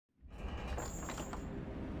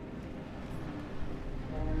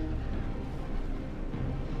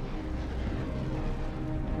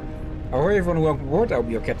Alright everyone, welcome aboard. I'll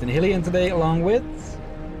be your Captain Hillyan today, along with...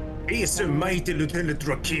 He's the mighty Lieutenant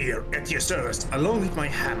Drakir at your service, along with my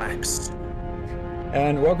hammocks.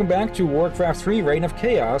 And welcome back to Warcraft 3, Reign of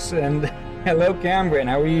Chaos. And hello Cameron,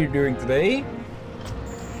 how are you doing today?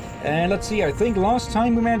 And let's see, I think last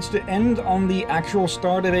time we managed to end on the actual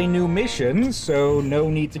start of a new mission, so no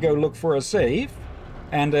need to go look for a save.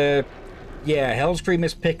 And yeah, Hellstream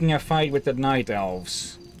is picking a fight with the Night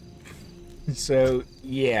Elves. So,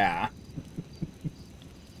 yeah.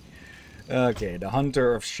 Okay, the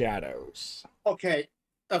Hunter of Shadows. Okay,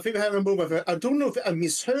 I think I have a moment. I don't know if I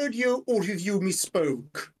misheard you or if you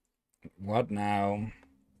misspoke. What now?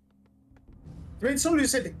 When somebody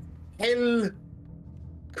said Hell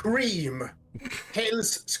Cream.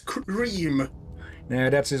 Hell's Cream. No,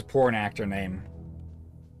 that's his porn actor name.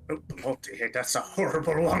 Oh, bloody heck, that's a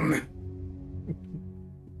horrible one.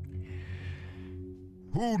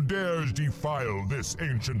 Who dares defile this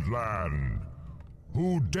ancient land?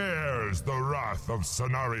 Who dares the wrath of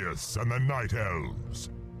Cenarius and the Night Elves?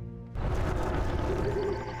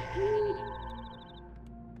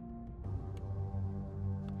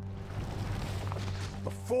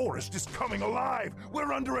 The forest is coming alive!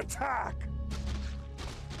 We're under attack!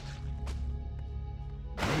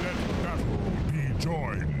 Let battle be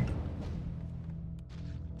joined.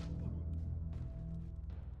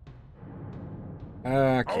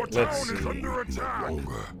 Okay, Our let's town is see. under attack!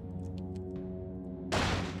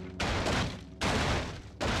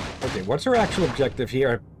 Okay, what's our actual objective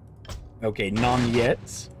here? Okay, none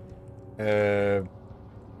yet.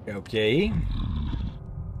 Okay.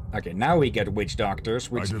 Okay, now we get witch doctors,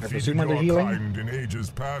 which I presume are the your healing. kind in ages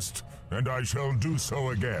past, and I shall do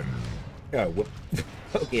so again. Oh, well,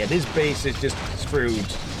 okay, this base is just screwed.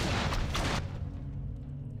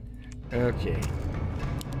 Okay.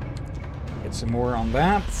 Get some more on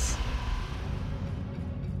that.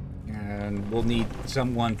 And we'll need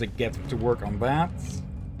someone to get to work on that.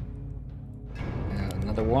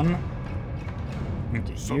 Another one.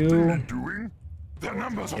 Okay, Something you. you're doing? Their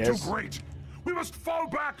numbers are too Yes. great! We must fall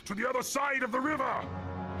back to the other side of the river!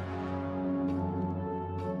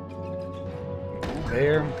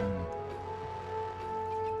 There.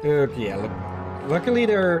 Okay, yeah, look. Luckily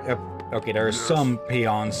there are... okay, there are some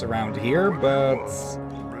peons around here, but...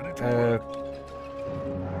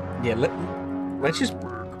 yeah, let's just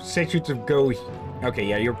set you to go... Okay,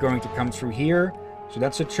 yeah, you're going to come through here. So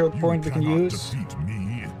that's a choke point we can cannot use. defeat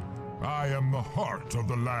me. I am the heart of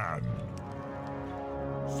the land.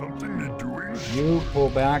 Something you're doing? You pull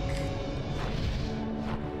back.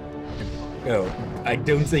 Oh, I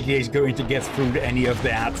don't think he's going to get through any of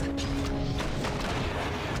that.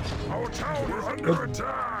 Our town is under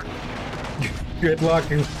attack! Good luck.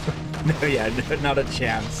 No, yeah, not a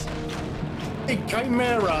chance. The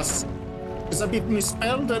chimeras is a bit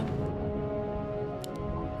misspelled.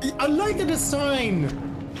 I like the design.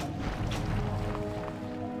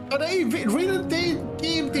 But they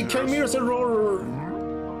gave the chimeras a rather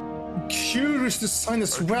curious design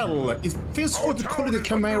as well. It feels good to call it the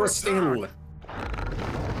chimera still.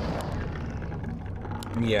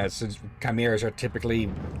 Yeah, since chimeras are typically,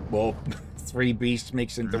 well, 3 beasts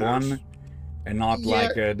mixed into one, and not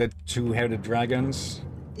like the 2-headed dragons.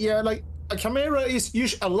 Yeah, like a chimera is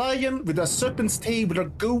usually a lion with a serpent's tail with a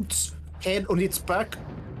goat's head on its back.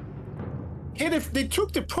 And if they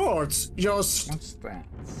took the parts, just... What's that?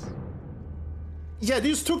 Yeah, they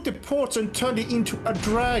just took the parts and turned it into a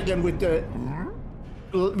dragon with the...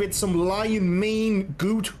 with some lion mane,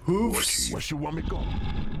 goat hooves. Where you want me to go?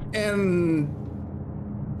 And...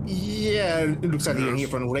 yeah, it looks like they're here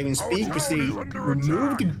from Raven's Beak, because they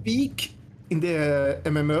removed the beak in the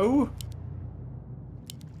MMO.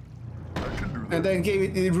 And then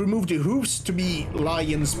they removed the hooves to be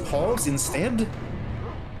lion's paws instead.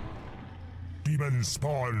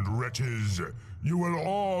 Demon-spawned wretches, you will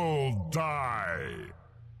all die.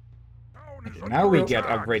 Okay, now we get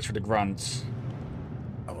upgrades for the grunts.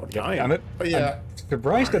 Oh, I'm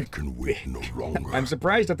surprised that Can wait no longer. I'm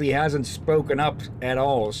surprised that he hasn't spoken up at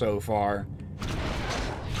all so far.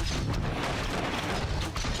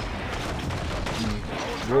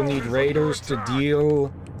 We'll need raiders to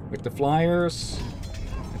deal with the flyers.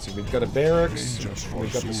 Let's see, we've got a barracks.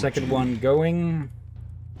 We've got the second one going.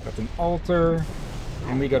 Got an altar.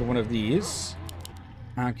 And we got one of these.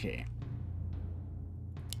 Okay.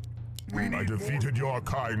 I defeated your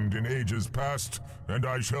kind in ages past, and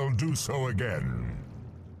I shall do so again.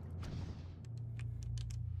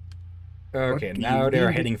 Okay, now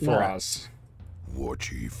they're heading for us. War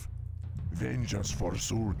Chief. Vengeance for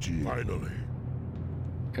Surgi. Finally.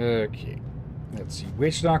 Okay. Let's see.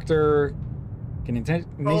 Witch Doctor. Can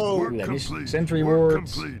Oh, yeah, complete. Sentry Work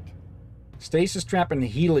wards. complete. Stasis trap and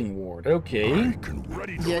healing ward. Okay.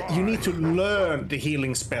 Yeah, you need to learn the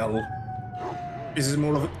healing spell. This is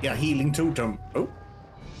more of a healing totem. Oh.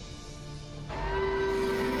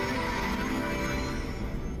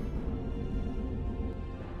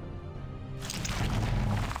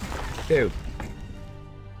 Dude.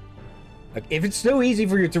 Like, if it's so easy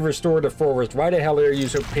for you to restore the forest, why the hell are you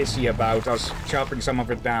so pissy about us chopping some of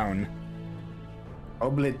it down?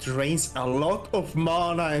 Probably it drains a lot of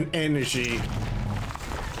mana and energy.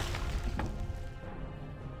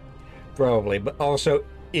 Probably, but also,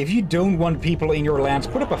 if you don't want people in your lands,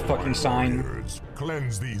 put up a fucking sign. Warriors,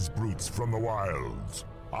 cleanse these brutes from the wilds.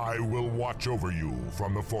 I will watch over you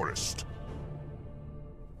from the forest.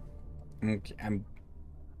 Okay, I'm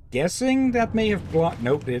guessing that may have blocked...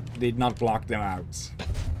 Nope, it did not block them out.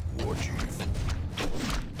 War Chief.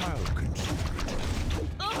 I'll consider it.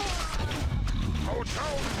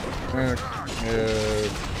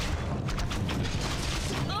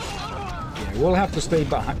 Yeah, we'll have to stay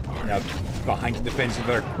behind the defenses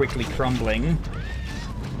that are quickly crumbling.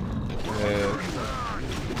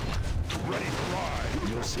 Ready to ride.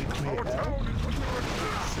 You'll see me ahead.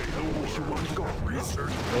 Say where you want to go.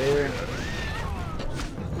 Research. There.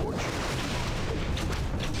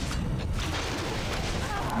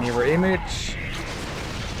 Mirror image.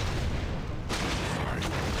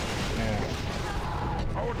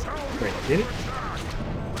 Wait,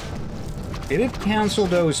 did it cancel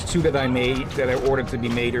those two that I made, that I ordered to be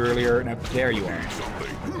made earlier? No, there you are.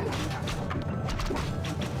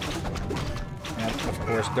 And of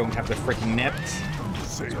course, don't have the freaking net,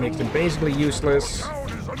 which makes them basically useless.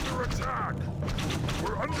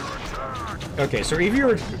 Okay, so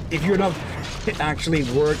if you're not actually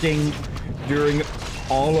working during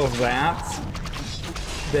all of that,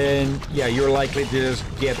 then yeah, you're likely to just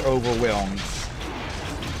get overwhelmed.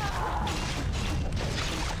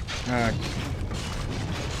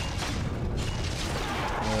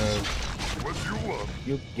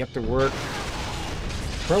 You have to work.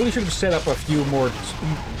 Probably should have set up a few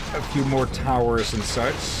more towers and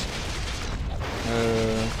such.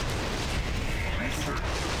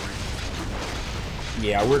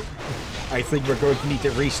 Yeah, I think we're going to need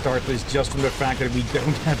to restart this just from the fact that we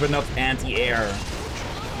don't have enough anti-air.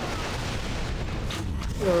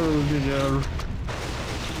 Oh, dear.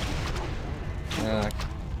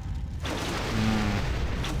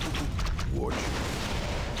 Watch.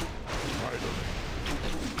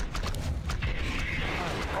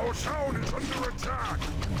 Our town is under attack.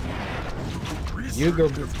 You go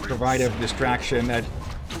provide a distraction that...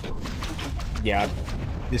 Yeah,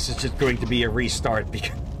 this is just going to be a restart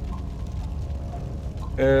because...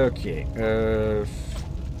 Okay,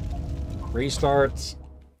 restart.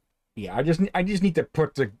 Yeah, I just need to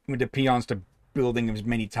put the peons to building as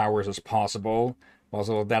many towers as possible.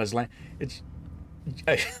 Also, that is like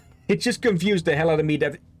it just confused the hell out of me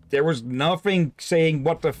that there was nothing saying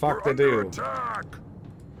what the fuck to do. Attack.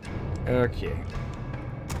 Okay,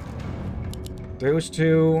 those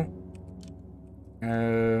two,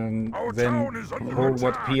 and then hold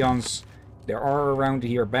what peons there are around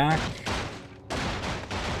here back.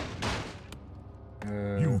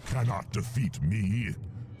 You cannot defeat me.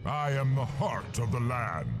 I am the heart of the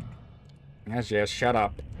land. Yes, shut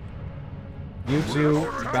up. You two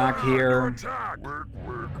back here.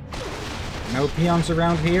 No peons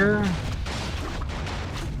around here.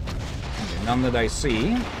 Okay, none that I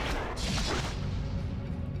see.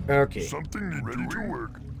 Okay. Something ready to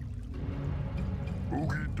work.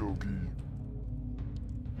 Okie dokie.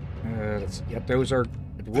 Let's see. Yep, those are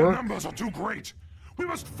at The work. numbers are too great. We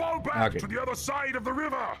must fall back Okay. to the other side of the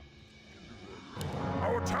river.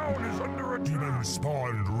 Our town is under attack.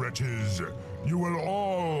 Demon-spawned wretches, you will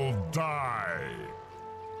all die.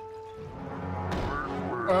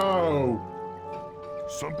 Oh.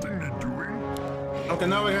 Something you're doing? Okay,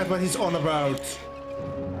 now I get what he's on about.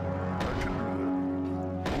 I can do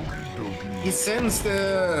that. Okie dokie. He sends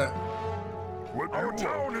the What our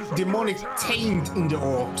town is demonic under attack. taint in the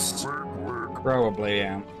orcs. Work. Probably,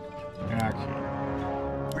 yeah. Okay.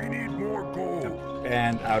 We need more gold.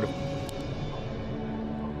 And out of...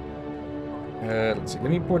 let's see. Let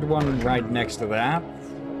me put one right next to that.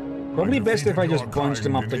 Probably best if I just bunch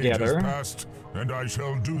them up together. Past, and I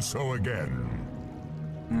shall do so again.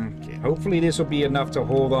 Okay, hopefully this will be enough to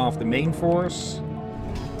hold off the main force.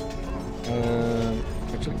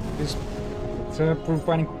 Actually, this...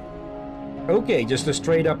 providing... Okay, just a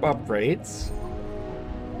straight up upgrade.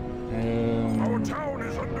 Our town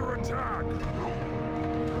is under attack.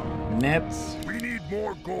 Net. We need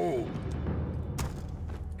more gold.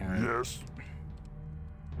 Yes.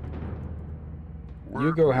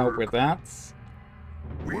 You go help with that.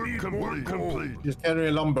 We need more complete. Just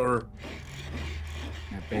carry lumber.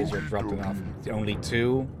 That base are dropped off. Only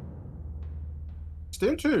 2.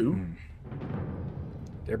 Still 2.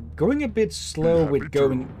 They're going a bit slow with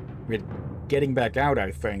getting back out,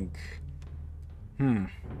 I think.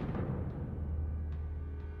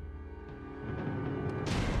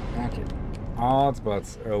 Okay. Odd,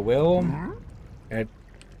 but oh well. Wait,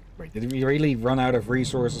 did we really run out of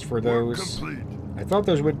resources for those? I thought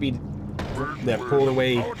those would be that pulled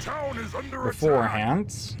away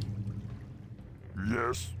beforehand.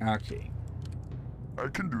 Yes, I Okay.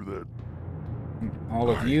 can do that.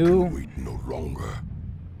 All of you. wait no longer.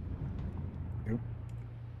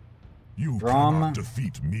 You From- cannot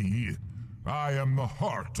defeat me. I am the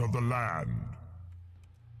heart of the land.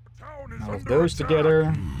 All of those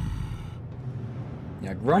together.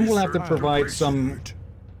 Yeah, Grum will have to provide some...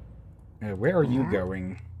 where are you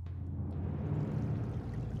going?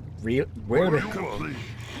 Where the...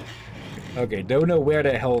 Okay, don't know where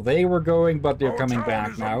the hell they were going, but they're coming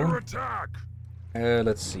back now.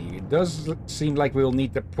 Let's see. It does seem like we'll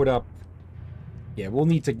need to put up... Yeah, we'll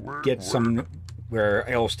need to get somewhere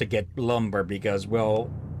else to get lumber, because, well,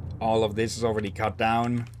 all of this is already cut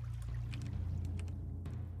down.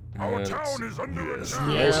 Our town is under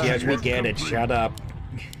attack. Yes, we get it. Shut up.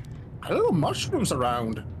 Hello, mushrooms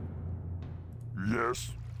around.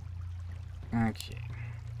 Yes. Okay.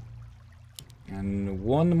 And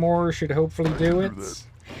one more should hopefully do it.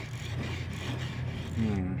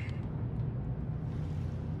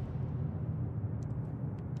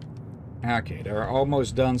 Okay, they're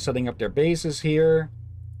almost done setting up their bases here.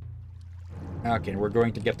 Okay, we're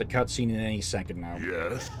going to get the cutscene in any second now.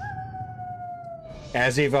 Yes.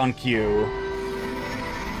 As if on cue.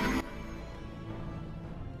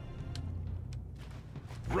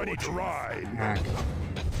 Ready to ride. Okay.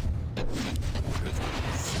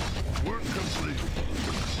 Work complete.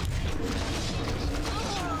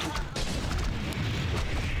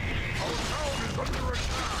 Our town is under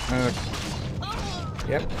attack.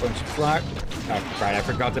 Yep, bunch of flat. Oh, right, I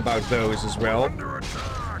forgot about those as well. Under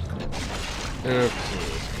attack. Okay.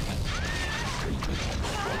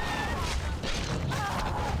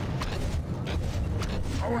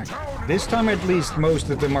 Our town This time at least most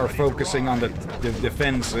of them are focusing on the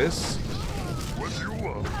defenses. with you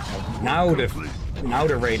up. Now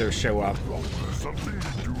the raiders show up. Something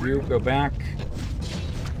to do. You go back.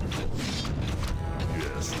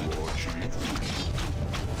 Yes, Lord Chief.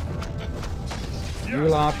 You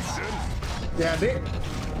lot. Yeah,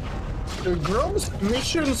 the Grum's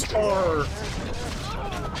missions are...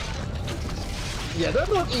 Yeah, they're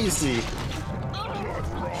not easy.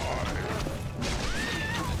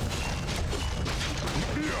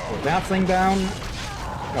 Put that thing down.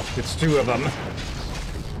 Oh, it's 2 of them.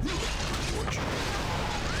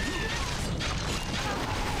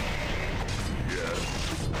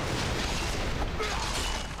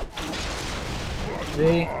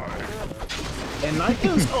 See? And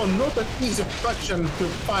Nikons are not an easy faction to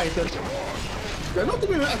fight. They're not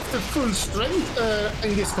even at the full strength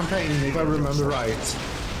in this campaign, if I remember right.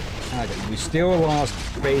 Okay, we still lost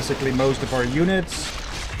basically most of our units.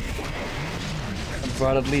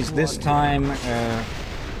 But at least this time...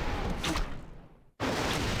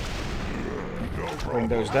 bring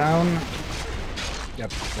those down.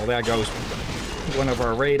 Yep, well there goes one of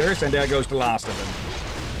our raiders, and there goes the last of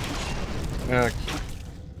them.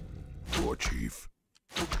 Lord Chief.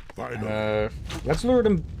 Let's lure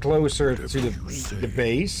them closer to the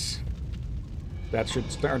base. That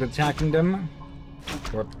should start attacking them.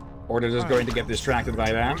 Or they're just going to get distracted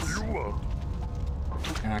by that.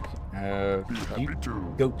 You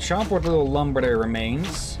go chop what little lumber there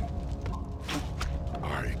remains.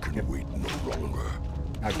 I can wait no longer.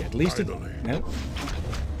 Okay, at least it... Nope.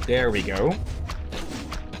 There we go.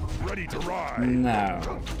 Ready to ride.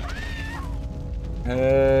 Now.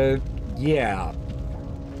 Yeah.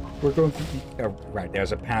 We're going to... Oh, right,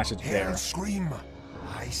 there's a passage there. Hell scream!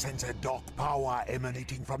 I sense a dark power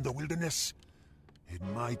emanating from the wilderness. It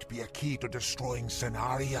might be a key to destroying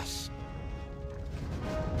Cenarius.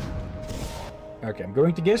 Okay, I'm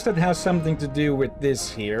going to guess that has something to do with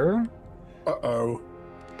this here. Uh-oh.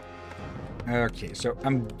 Okay, so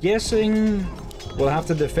I'm guessing we'll have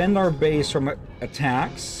to defend our base from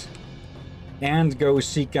attacks and go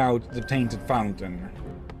seek out the Tainted Fountain.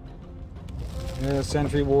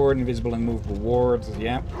 Sentry Ward, Invisible and Movable Ward,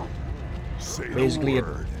 yeah.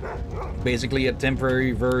 Basically a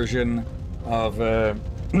temporary version of the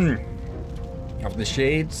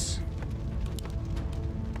Shades.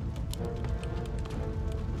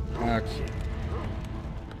 Okay.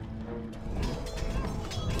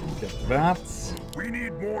 Get that. We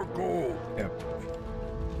need more gold. Yep.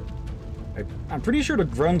 I'm pretty sure the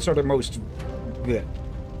grunts are the most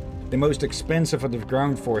expensive of the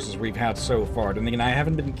ground forces we've had so far. Then again, I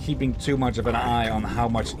haven't been keeping too much of an eye on how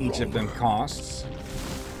much each of them costs.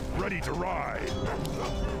 Ready to ride.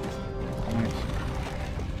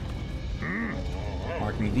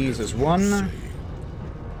 Marking these as 1.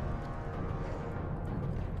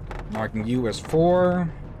 Marking you as 4.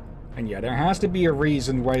 And yeah, there has to be a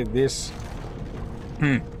reason why this...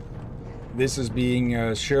 this is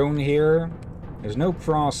being shown here. There's no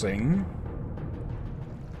crossing.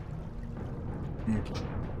 Okay.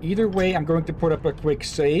 Either way, I'm going to put up a quick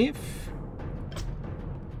save.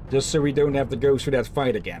 Just so we don't have to go through that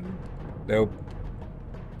fight again. Though,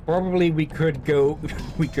 probably we could go...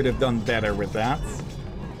 we could have done better with that.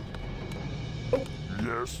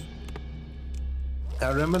 Yes. I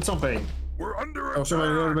remembered something. We're under Oh, so I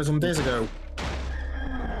remembered some days ago.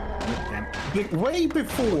 Like, way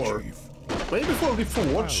before we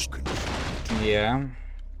forged, Yeah.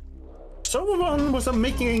 someone was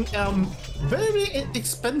making very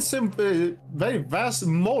expensive, very vast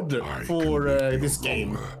mod for this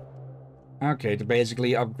game. Okay, to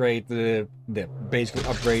basically upgrade the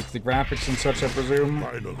graphics and such, I presume.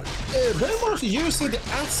 Finally. They was using the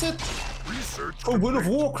asset of World of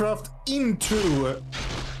Warcraft into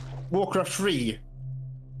Warcraft 3.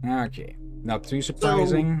 Okay, not too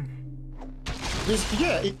surprising.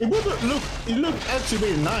 It looked actually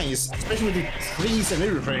very nice, especially with the trees and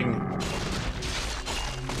everything.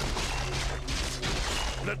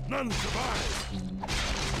 Let none survive.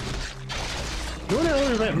 Don't I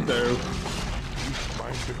remember though?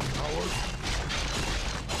 Minded coward.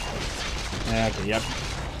 Okay, yep.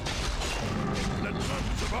 Let none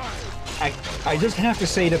survive. I just have to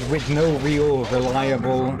say that with no real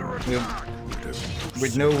reliable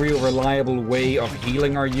way of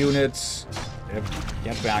healing our units,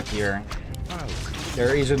 get back here.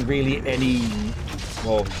 There isn't really any,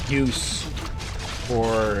 well, use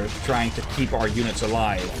for trying to keep our units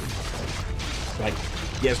alive. Like,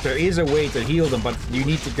 yes, there is a way to heal them, but you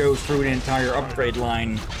need to go through an entire upgrade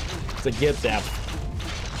line to get that.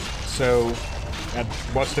 So,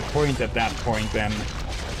 what's the point at that point then?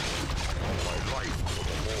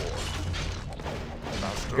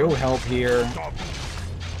 Go help here.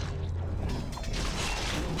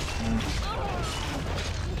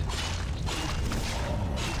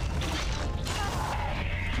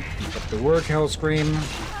 Keep up the work, Hellscream.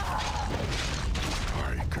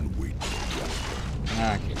 I can wait.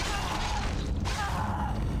 Okay.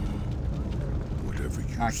 Whatever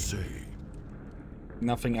you say.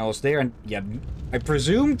 Nothing else there, and yeah, I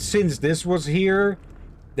presumed since this was here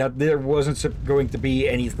that there wasn't going to be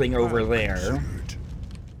anything over there.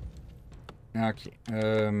 Okay,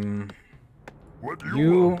 What do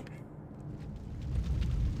you want?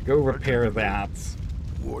 go repair that.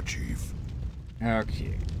 War Chief.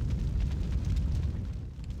 Okay.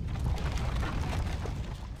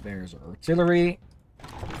 There's our artillery.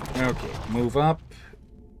 Okay, move up.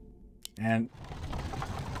 And...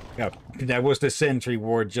 oh, that was the sentry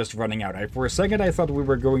ward just running out. For a second I thought we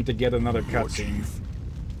were going to get another cutscene.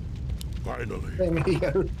 Finally. Same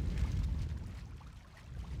here.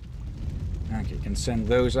 Okay, can send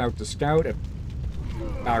those out to scout.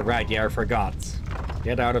 Alright, yeah, I forgot.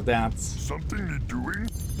 Get out of that. Something need doing?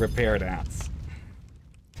 Repair that.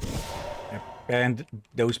 Yep. And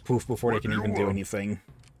those poof before What they can do you even do want? anything.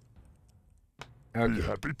 Be Okay,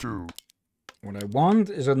 happy to. what I want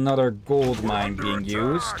is another gold mine being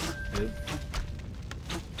used.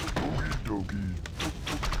 Doggy.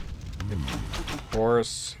 Of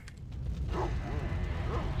course.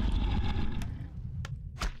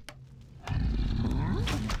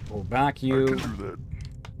 Pull back I you. can do that.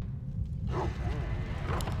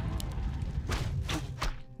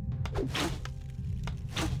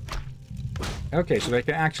 Okay, so they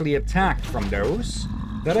can actually attack from those.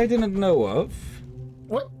 That I didn't know of.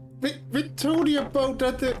 What? We told you about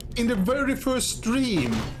that in the very first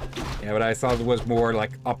stream. Yeah, but I thought it was more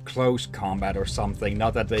like up-close combat or something,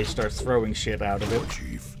 not that they start throwing shit out of it.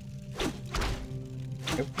 Chief.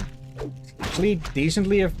 Actually,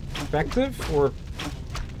 decently effective, or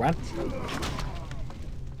what?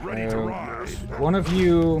 Ready to ride. One of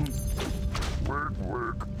you... Work.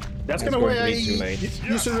 That's It's kind of going why to be too late.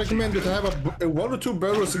 usually recommend you to have a 1 or 2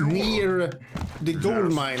 barrels near the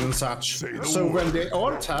gold mine and such. So when they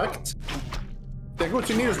are attacked, they go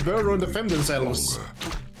to nearest barrel and defend themselves.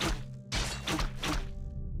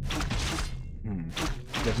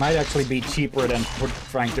 It might actually be cheaper than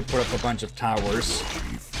trying to put up a bunch of towers.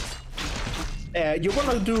 You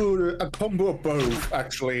want to do a combo of both,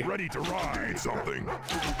 actually. Ready to ride. Something.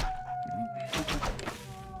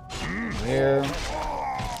 There.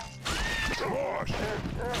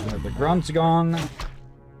 The grunt's gone.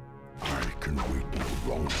 I can wait no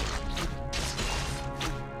longer.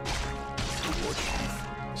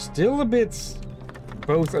 Still a bit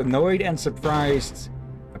both annoyed and surprised.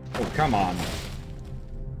 Oh, come on.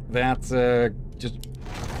 That just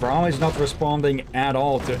Braum is not responding at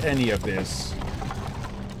all to any of this.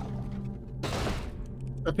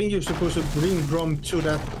 I think you're supposed to bring Brom to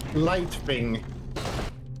that light thing.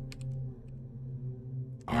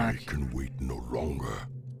 I can wait no longer.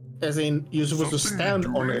 As in, you're supposed to stand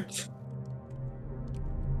on it.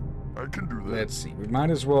 I can do that. Let's see. We might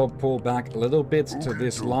as well pull back a little bit to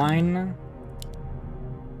this line.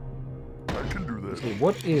 I can do that. Okay,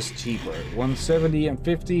 what is cheaper? 170 and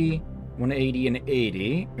 50, 180 and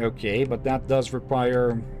 80. Okay, but that does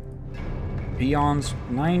require Beyond's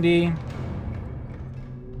 90.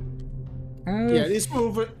 Yeah, this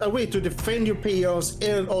move a way to defend your peons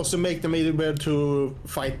and also make them able to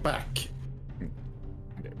fight back.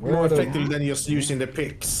 Okay, More effective than just using the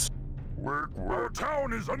picks. Our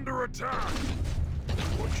town is under attack.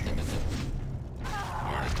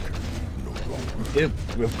 I can wait no longer.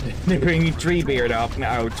 They're bringing Treebeard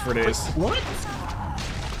out for this. What?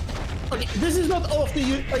 Okay, this is not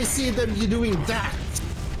often I see them doing that.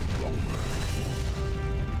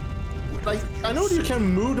 Like, I know you can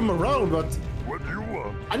move them around, but What do you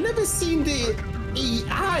want? I never seen the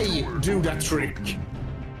AI do that trick.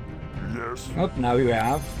 Yes. Oh, now you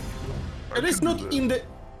have. And it's not in the...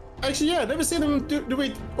 Actually, yeah, I never seen them do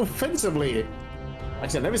it offensively.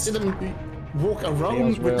 Actually, I never seen them walk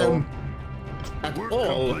around with them at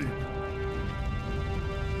all. Complete.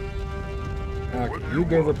 Okay, you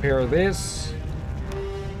go repair this.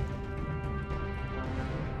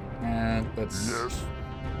 And let's Yes.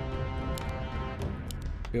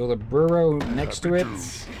 build a burrow next to it.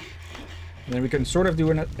 And then we can sort of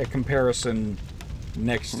do a comparison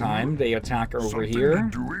next time they attack over Something here. you're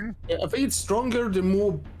doing? Yeah, I think it's stronger the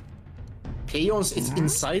more peons is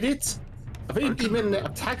inside it. I think it even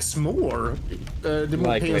attacks more the more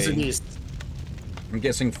Likely. peons it is. I'm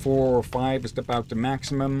guessing 4 or 5 is about the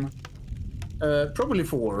maximum. Probably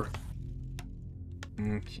 4.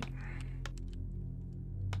 Okay.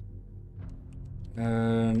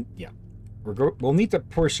 Yeah. We'll need to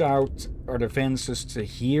push out our defenses to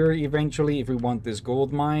here eventually if we want this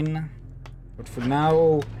gold mine. But for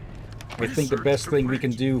now, I think the best thing we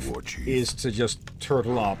can do is to just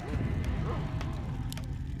turtle up.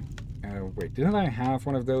 Wait, didn't I have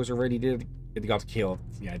one of those already? It got killed.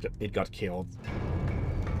 Yeah, it got killed.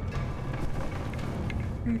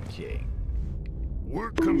 Okay.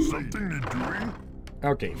 Work complete. Something you're doing?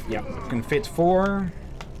 Okay, yeah. Can fit 4.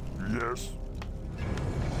 Yes.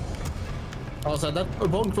 Also, that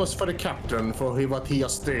vote was for the captain for what he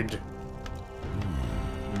just did.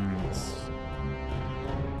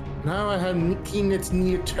 Now I have Teenage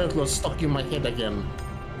Near Turtle stuck in my head again.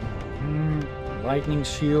 Lightning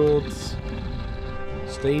shields.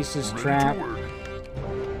 Stasis Ready trap. to work.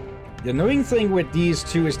 The annoying thing with these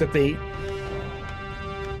two is that they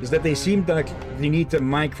seem like you need to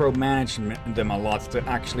micromanage them a lot to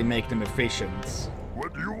actually make them efficient.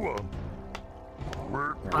 What do you want?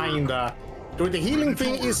 Work. Kinda. But the healing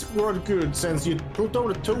thing is worth good since you put on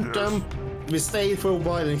the totem, we stay for a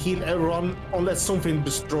while and heal everyone unless something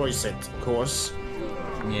destroys it, of course.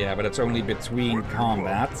 Yeah, but it's only between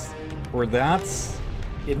combat. For that,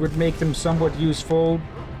 it would make them somewhat useful,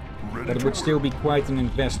 but it would still be quite an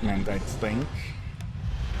investment, I think.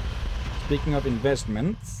 Speaking of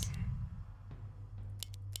investments,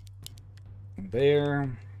 there.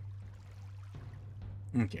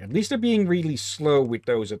 Okay, at least they're being really slow with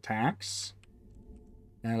those attacks.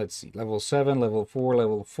 Now let's see, level 7, level 4,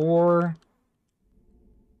 level 4.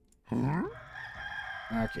 Huh?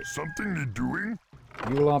 Okay, Something you're doing?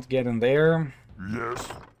 you lot get in there. Yes.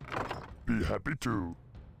 Be happy to.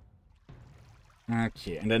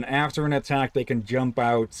 Okay, and then after an attack, they can jump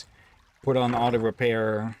out, put on auto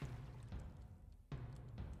repair.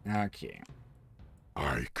 Okay.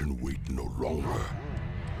 I can wait no longer.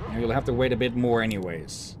 Now you'll have to wait a bit more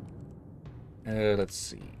anyways. Let's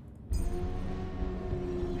see.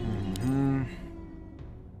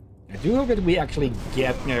 I do hope that we actually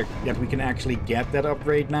get that we can actually get that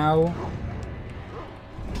upgrade now.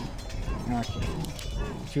 Okay.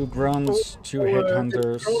 2 grunts, 2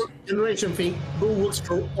 headhunters. Generation thing who works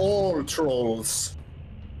for all trolls.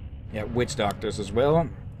 Yeah, witch doctors as well.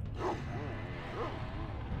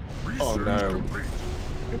 Oh no.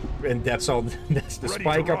 And that's all. That's the Ready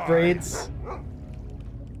spike to ride. upgrades.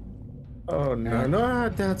 Oh no, no,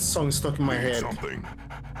 that song stuck in my head. Something.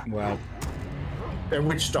 Well, The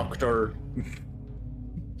witch doctor.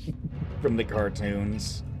 from the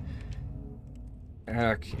cartoons.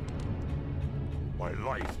 Okay. My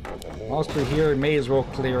life. Whilst we're here, may as well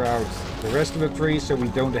clear out the rest of the tree so we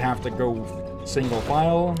don't have to go single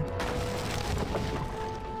file.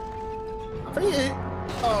 I think it...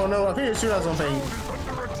 Oh no, I think it should have something.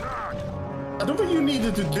 I don't think you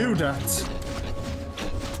needed to do that.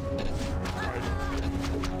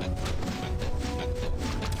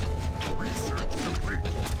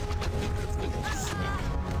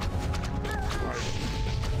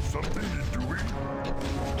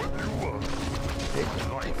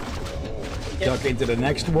 Duck into the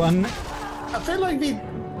next one. I feel like we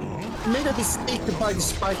made a mistake to buy the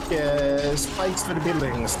spikes for the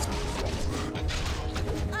buildings.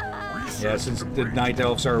 Yeah, since the Night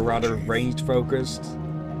Elves are rather ranged focused.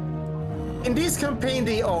 In this campaign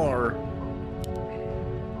they are.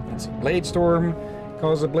 Let's see. Blade Storm.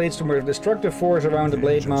 Causes a Blade Storm with a destructive force around the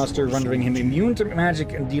Blade Master, rendering him immune to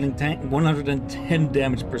magic and dealing 110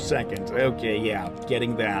 damage per second. Okay, yeah,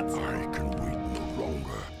 getting that. I can wait no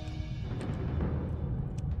longer.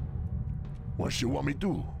 What you want me to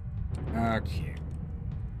do? Okay.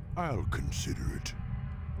 I'll consider it.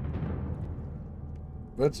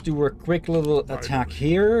 Let's do a quick little attack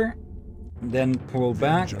here, then pull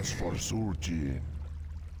back. Just for Surti.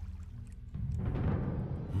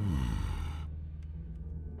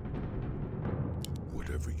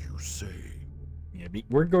 Whatever you say. Yeah,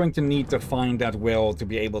 we're going to need to find that well to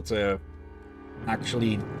be able to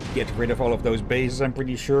actually get rid of all of those bases, I'm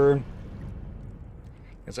pretty sure.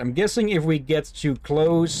 Because I'm guessing if we get too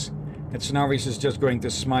close, that Cenarius is just going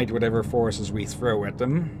to smite whatever forces we throw at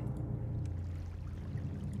them.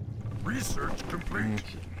 Research complete.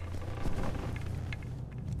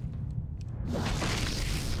 Okay.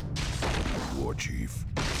 War Chief.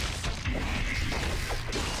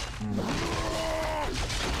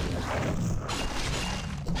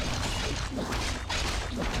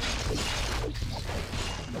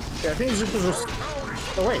 Yeah, I think it's just...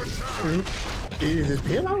 Oh wait. Is it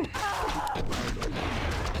here now?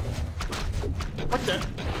 What the?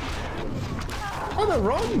 Oh, they're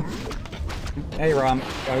wrong! Hey Rom,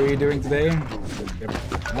 how are you doing today? Yep.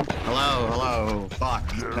 Nope. Hello.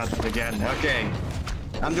 Fuck, that's it again. Okay,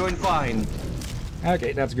 I'm doing fine.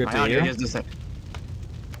 Okay, that's good to hear.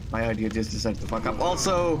 My idea just decided to fuck up.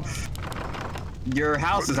 Also, your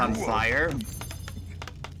house is on fire.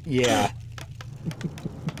 Yeah.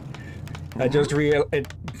 I just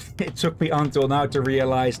it took me until now to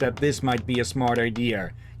realize that this might be a smart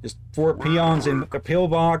idea. Just 4 peons in a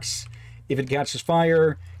pillbox. If it catches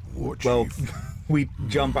fire, well, we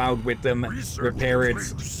jump out with them, repair it,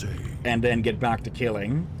 and then get back to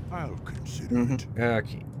killing. I'll consider it.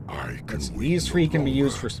 Okay. These 3 can be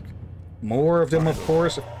used for more of them, of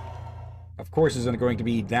course. Of course, it's not going to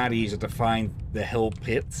be that easy to find the hell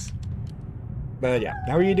pits. But yeah,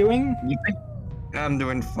 how are you doing? I'm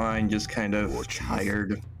doing fine, just kind of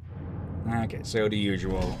tired. Okay, so the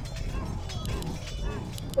usual.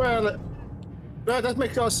 Well, that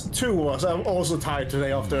makes us 2 of us. I'm also tired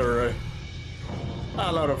today after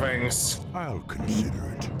a lot of things. I'll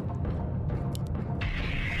consider it.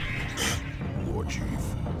 War Chief.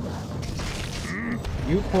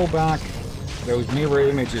 You pull back. Those mirror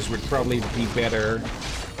images would probably be better.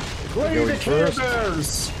 Where the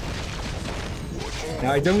bears?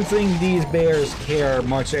 Now, I don't think these bears care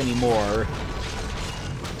much anymore.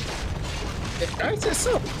 I say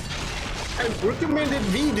so. I recommended a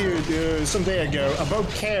video some day ago about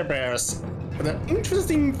Care Bears with an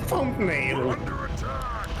interesting thumbnail.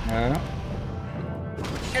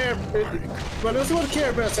 Well, it's about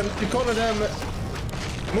Care Bears, and you call them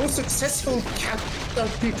most successful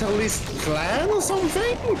capitalist clan or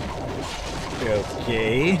something?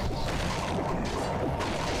 Okay.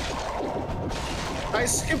 I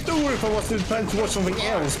skipped over if I was planning to watch something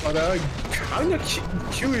else, but I'm kind of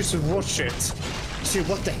curious to watch it. See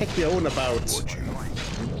what the heck they're on about.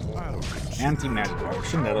 Anti-magic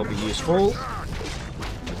potion, that'll be useful.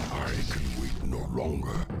 I can wait no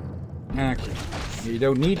longer. Okay. You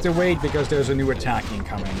don't need to wait because there's a new attack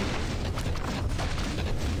incoming.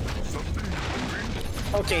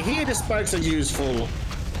 Okay, here the spikes are useful.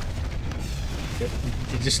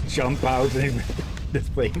 You just jump out and the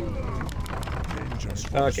thing.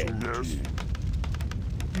 Okay.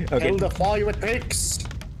 Okay. Kill the fire with tricks.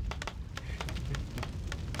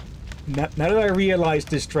 Now that I realize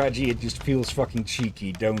this strategy, it just feels fucking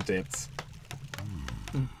cheeky, don't it?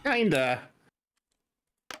 Kinda.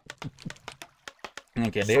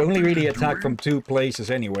 Okay, they only really attack from 2 places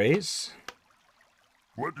anyways.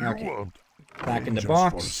 What do you want? Back in the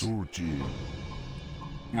box.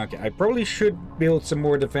 Okay, I probably should build some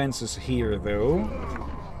more defenses here, though.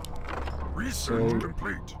 Research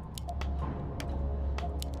complete.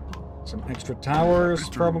 Some extra towers,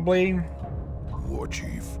 probably. War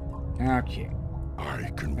Chief, Okay.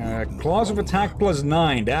 I can wait no Claws of longer. attack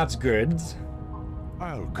 +9, that's good.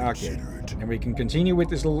 I'll Okay. consider it. And we can continue with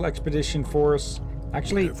this little expedition force.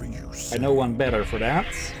 Actually, Whatever you say. I know one better for that.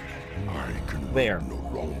 I can There. wait no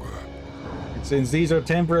longer. Since these are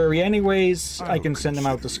temporary anyways, I can send them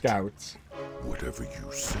out to scout. Whatever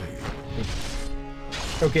you say.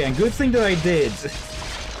 Okay, and good thing that I did.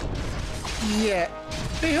 Yeah.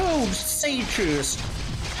 Behold, sages.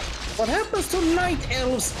 What happens to night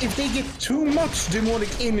elves if they get too much demonic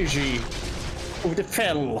energy of the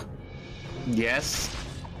fell? Yes.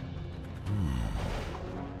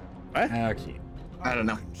 Okay. I don't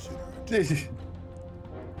know. Whatever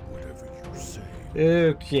you say.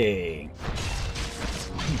 Okay.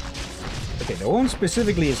 Okay, the one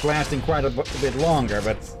specifically is lasting quite a bit longer,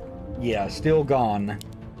 but yeah, still gone.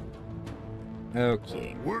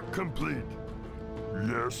 Okay. Work complete.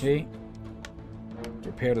 Yes. Okay.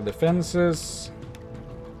 Repair the defenses.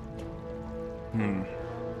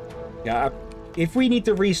 Yeah, if we need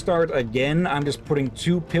to restart again, I'm just putting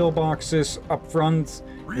 2 pillboxes up front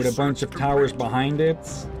with a bunch of towers behind it.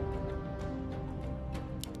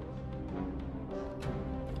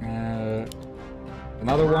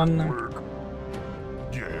 Another one. Work.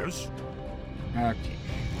 Yes. Okay.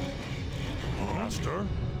 Master.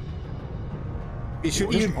 We should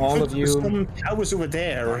Push even all put of you. some towers over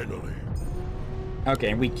there. Finally.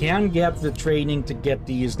 Okay, we can get the training to get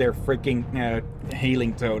these their freaking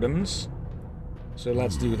healing totems. So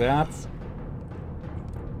let's do that.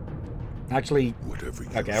 Actually, Whatever you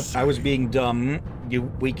okay, say. I was being dumb.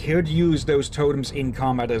 We could use those totems in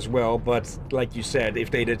combat as well, but like you said,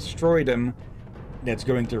 if they destroy them, that's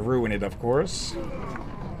going to ruin it, of course.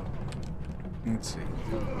 Let's see.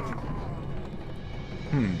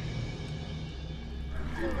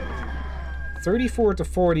 34 to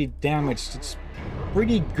 40 damage. It's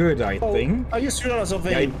pretty good, I think. I just realized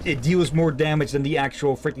something. Yeah, it deals more damage than the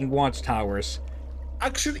actual freaking watchtowers.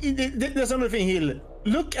 Actually, there's another thing here.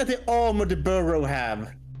 Look at the armor the burrow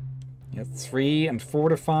have. Yeah, 3 and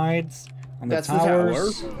fortified on the That's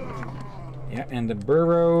towers. the tower. Yeah, and the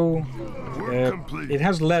burrow. Work complete. It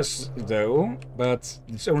has less though, but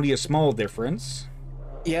it's only a small difference.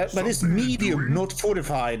 Yeah, but it's Something is medium, doing. not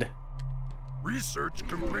fortified. Research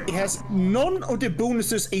complete. It has none of the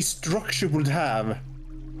bonuses a structure would have.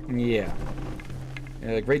 Yeah.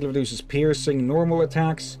 Greatly reduces piercing, normal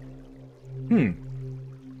attacks.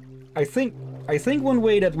 I think one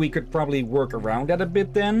way that we could probably work around that a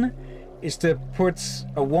bit then is to put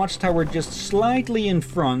a watchtower just slightly in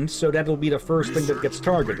front, so that'll be the first thing that gets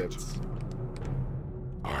targeted.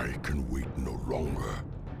 I can wait no longer.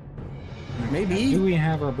 Maybe. Do we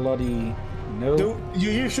have our bloody... No.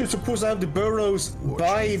 You usually supposed to have the burrows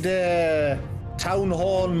by the town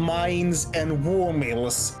hall, mines, and war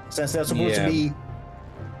mills, since they're supposed to be.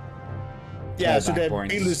 Yeah, so the Fallback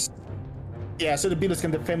points. builders. Yeah, so the builders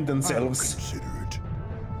can defend I'll themselves. consider it.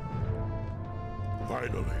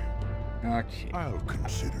 Finally, Okay. I'll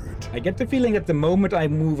consider it. I get the feeling that the moment I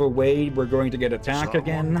move away, we're going to get attacked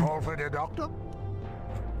again. Call for the doctor?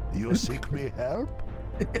 You seek me help?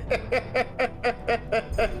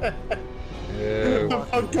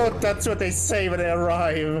 Oh god, that's what they say when they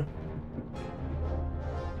arrive.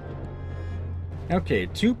 Okay,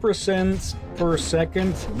 2% per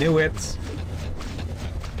second. Knew it.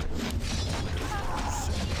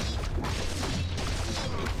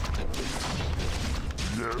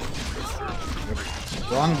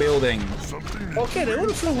 Wrong building. Something Okay, they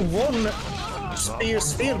only throw one spear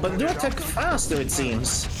still, but they attack faster, it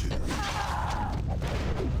seems.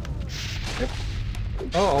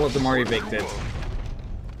 Oh, all of them are evicted.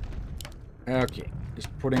 Okay, just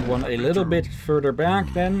putting one a little bit further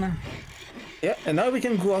back then. Yeah, and now we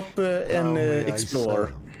can go up and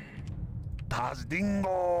explore.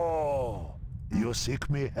 Tazdingo! You seek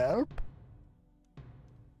me help?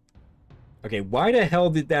 Okay, why the hell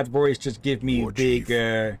did that voice just give me War big,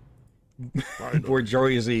 Chief.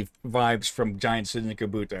 bourgeoisie vibes from Giant Sydney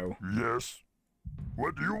Kabuto? Yes.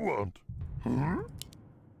 What do you want? Huh?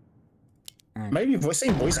 Maybe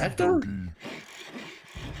same voice actor?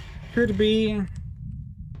 Could be.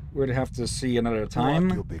 We'd have to see another What time.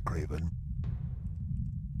 you be craving?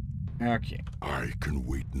 Okay, I can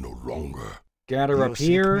wait no longer. gather You up seek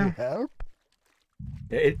me here. help?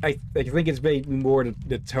 I think it's maybe more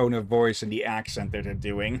the tone of voice and the accent that they're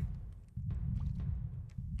doing.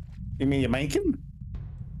 You mean Jamaican?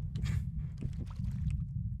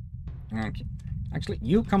 Okay. Actually,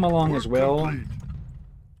 you come along as well. Complete.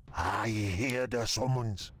 I hear the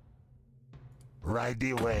summons. Right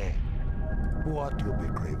away. What you be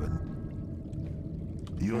craving?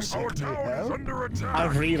 You Our seek me town is help? under attack. I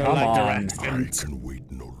really Come like their on. I accent. can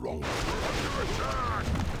wait no longer.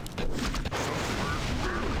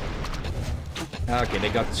 Okay, they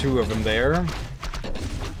got 2 of them there.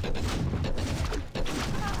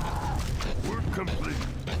 Work complete.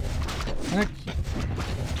 Okay.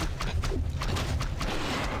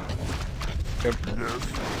 Yep.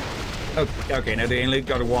 Yes. Okay, now they only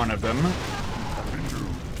got 1 of them.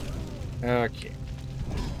 Okay.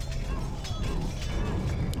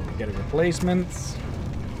 Get a replacement.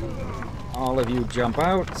 All of you jump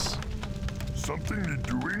out. Something you're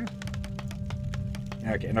doing?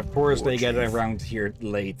 Okay, and of course they get around here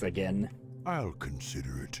late again. I'll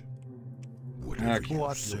consider it. Whatever Okay. you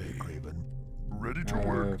What say. will be Craven? Ready to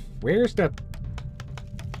work. Where's that?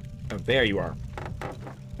 Oh, there you are.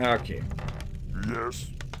 Okay.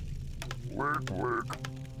 Yes. Work.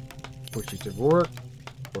 Push it to work.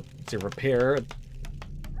 Or to repair.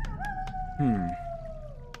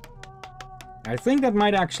 I think that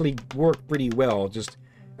might actually work pretty well. Just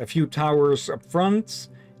a few towers up front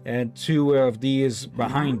and 2 of these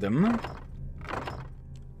behind them.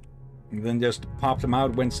 And then just pop them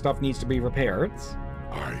out when stuff needs to be repaired.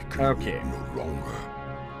 I can Okay. wait no longer.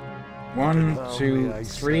 1, How 2, may I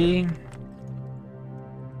 3.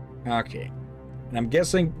 Okay. And I'm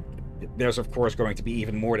guessing there's of course going to be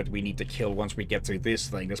even more that we need to kill once we get to this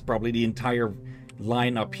thing. There's probably the entire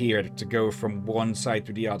line up here to go from one side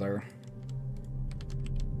to the other.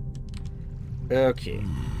 Okay.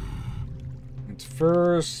 And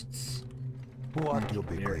first... What will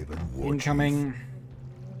be There. Craven? Incoming.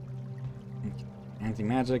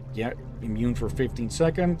 Anti-magic, yeah. Immune for 15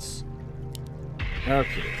 seconds.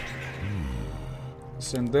 Okay.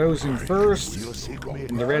 Send those in You first, seek me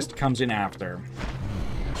and the rest comes in after.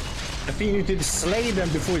 I think you need to slay them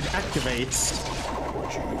before it activates.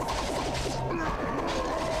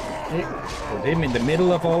 Put him in the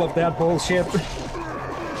middle of all of that bullshit.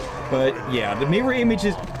 But yeah, the mirror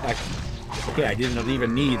images... Okay, I did not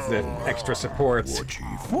even need the extra support.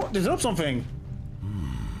 What? They dropped something.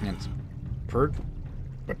 And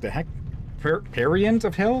what the heck? Variant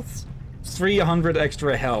of health? 300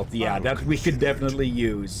 extra health. Yeah, that we could definitely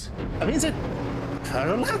use. I mean, is it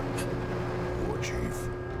parallel?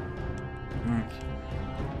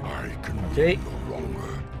 I can Okay. wait no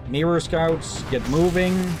longer. Mirror scouts, get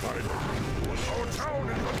moving. Our town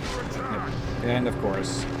is under attack. And of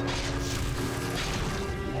course.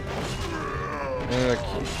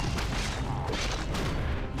 Okay.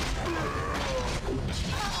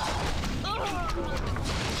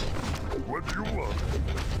 What do you want?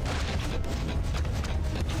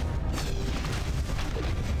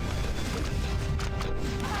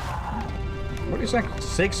 What is that?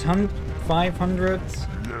 600? 500?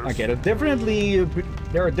 Okay,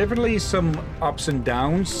 there are definitely some ups and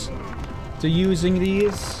downs to using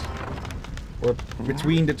these. Or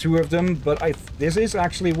between the 2 of them, but this is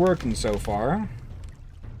actually working so far.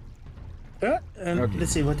 And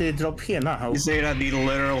let's see what they drop here now. You say that the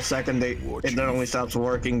literal second it not only stops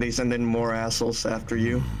working, they send in more assholes after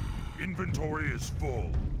you. Inventory is full.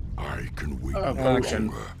 I can wait no potion.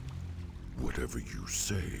 longer. Whatever you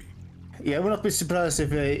say. Yeah, I will not be surprised if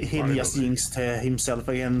Hillyan just jinxed himself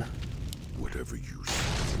again. Whatever you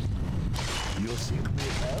say. You seek me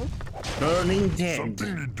help? Burning dead.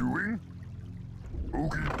 Something you're doing?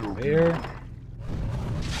 Okie dokie. There.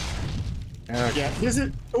 Okay. Yeah, this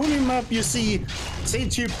is only map you see. Say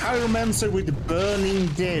to Pyromancer with Burning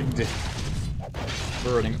Dead.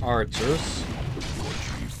 Burning archers.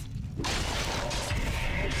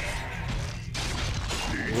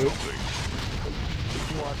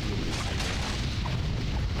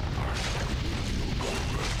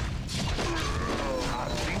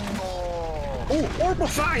 Oh, Orb of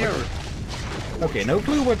Fire! Okay, no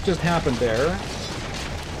clue what just happened there.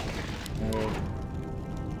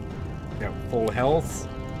 Yeah, full health.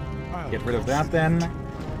 Get rid of that then.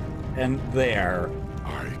 And there.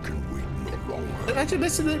 I can wait no longer. Actually,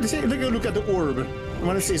 let's take a look at the orb. I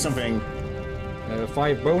want to see something.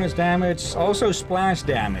 5 bonus damage. Also splash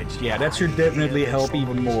damage. Yeah, that should definitely help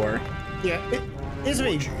even more. Yeah, it's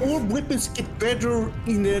right. Orb weapons get better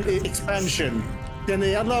in the expansion. Then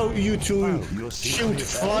they allow you to shoot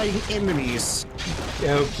flying enemies.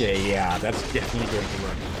 Okay, yeah, that's definitely going to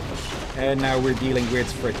work. And now we're dealing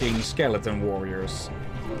with freaking skeleton warriors.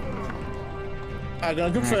 I'm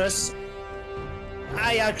gonna go first.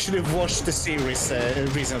 I actually watched the series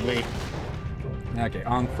recently. Okay,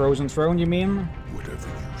 on Frozen Throne, you mean? Whatever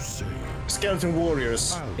you say. Skeleton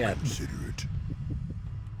Warriors. Yeah. Consider it.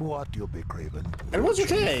 What will be Craven? And it was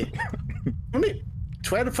okay. Only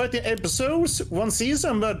 12, 13 episodes, one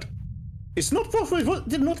season, but It's not possible. It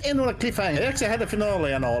did not end on a cliffhanger. It actually had a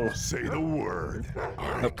finale and all. Say the word.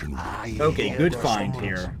 I can Okay, good find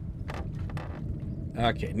here.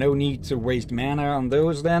 Okay, no need to waste mana on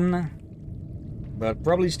those then. But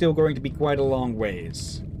probably still going to be quite a long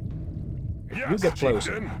ways. You get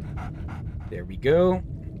closer. There we go.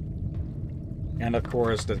 And of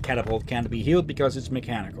course the catapult can't be healed because it's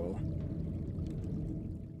mechanical.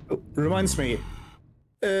 Oh, reminds me.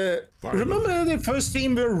 Remember the first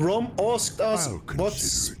stream where Rom asked us what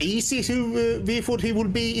species we thought he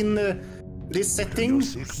would be in this setting?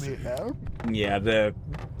 Yeah,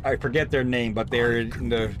 I forget their name, but they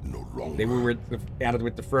were added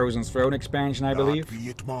with the Frozen Throne expansion, I believe.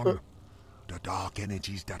 The dark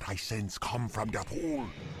energies that I sense come from the pool.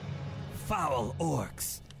 Foul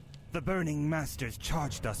orcs! The Burning Masters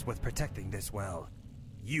charged us with protecting this well.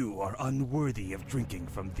 You are unworthy of drinking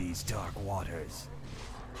from these dark waters.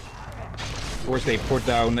 Of course, they put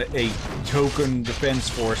down a token defense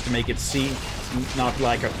force to make it seem not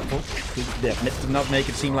like to not make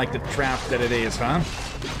it seem like the trap that it is, huh?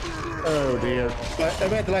 Oh dear. I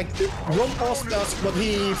meant like Ron asked us what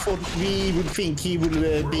he thought we would think he would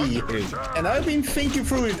be, and I've been thinking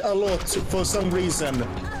through it a lot for some reason.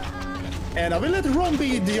 And I will let Ron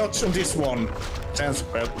be the judge on this one. Since,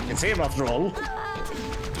 well, it's him after all.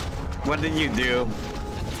 What did you do?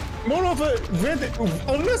 More of a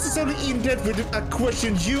unnecessarily in-depth with a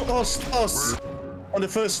question you asked us on the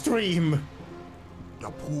first stream.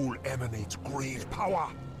 The pool emanates great power,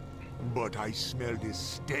 but I smell this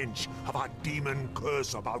stench of a demon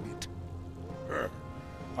curse about it.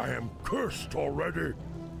 I am cursed already.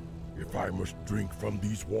 If I must drink from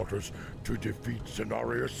these waters to defeat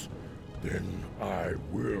Cenarius, then I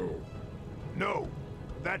will. No,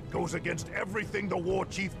 that goes against everything the war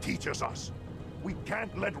chief teaches us. We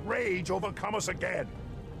can't let rage overcome us again.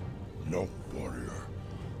 No, warrior.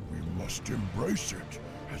 We must embrace it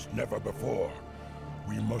as never before.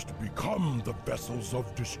 We must become the vessels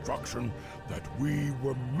of destruction that we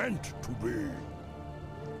were meant to be.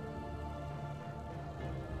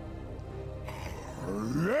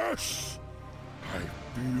 Yes! I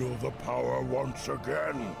feel the power once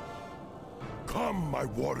again. Come, my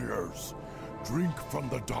warriors. Drink from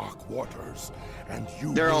the dark waters, and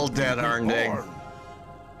you They're will all be dead, aren't they? reborn.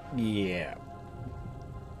 Yeah.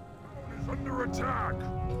 Is under attack.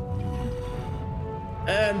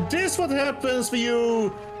 And this what happens when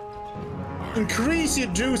you increase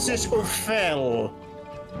your dosage of Fel.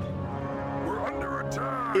 We're under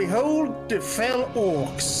attack. Behold the Fel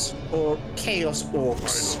Orcs, or Chaos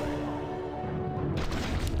Orcs.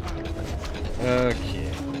 Okay.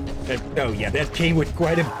 Oh yeah, that came with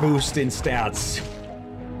quite a boost in stats.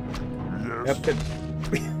 Yes.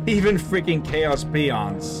 Even freaking Chaos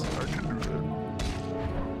Peons.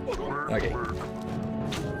 Okay.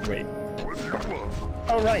 Wait.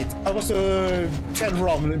 Alright, I was 10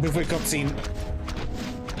 ROM before cutscene.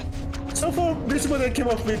 So far, this is what I came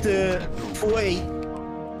up with for a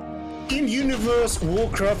in-universe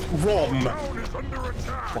Warcraft ROM.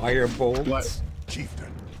 Firebolt. What?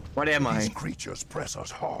 Chieftain, What am I? these creatures press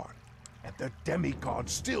us hard, and the demigod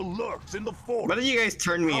still lurks in the forest. What did you guys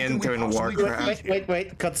turn me How can into we in possibly Warcraft?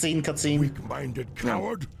 Wait, cutscene. Weak-minded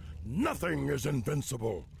coward, nothing is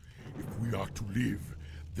invincible. If we are to live,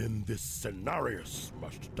 then this Cenarius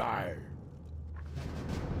must die.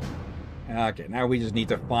 Okay, now we just need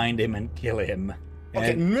to find him and kill him.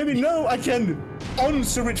 Okay, And maybe now I can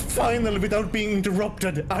answer it finally without being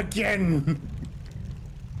interrupted again.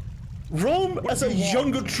 Rome as a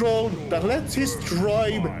younger troll that left his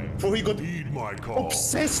tribe before he got Heed my call.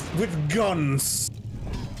 obsessed with guns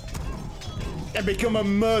and become a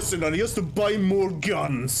mercenary just to buy more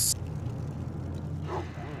guns.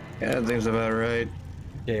 Yeah, that seems about right.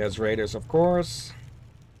 Chaos Raiders, of course.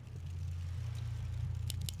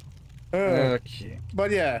 Okay.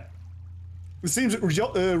 But yeah, it seems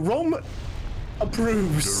Rome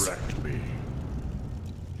approves. Direct me.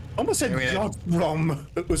 Almost said God Rome.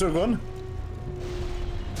 Was there one?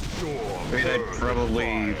 I mean, I'd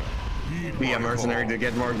probably be a mercenary to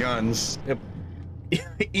get more guns. Yep.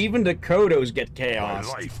 Even the Kodos get My chaos.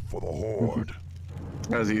 life for the horde.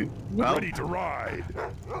 As you, well, Ready to ride.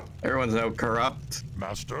 everyone's now corrupt.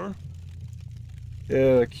 Master?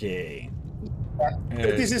 Okay.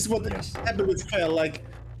 This is what yes. happened with Fel. Like,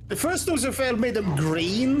 the first dose of Fel made them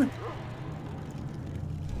green.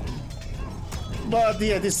 But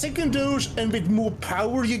yeah, the second dose and with more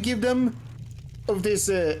power you give them of this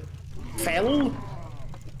Fel,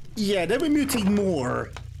 yeah, they will mutate more.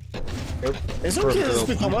 Yep. It's okay to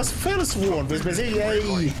become as Fellsworn, but it's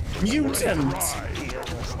a mutant.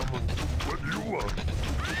 What do you want?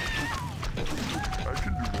 I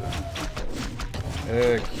can do that.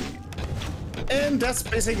 Okay. And that's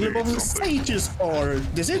basically what the sages are.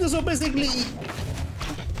 The sages are basically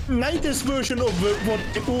Night's version of what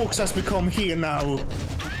the orcs has become here now.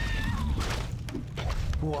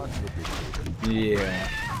 Yeah.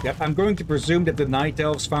 Yeah, I'm going to presume that the Night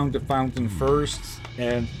Elves found the fountain first,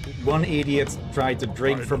 and one idiot tried to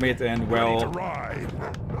drink from it, and well,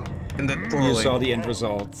 And then you saw the end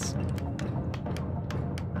results.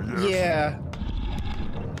 Yeah.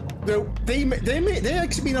 Though they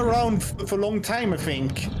actually been around for a long time, I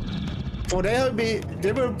think. For they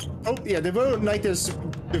were Nighters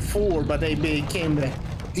before, but they became the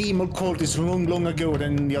demon cultists long ago,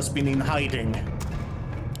 and just been in hiding.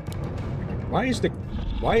 Why is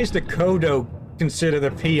the Kodo considered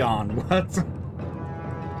a peon? What?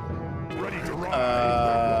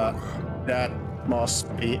 That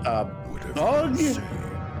must be a bug.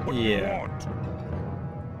 Yeah.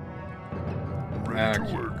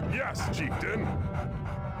 Yes, chieftain.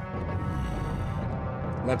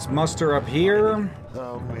 Let's muster up here.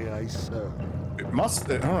 How may I serve?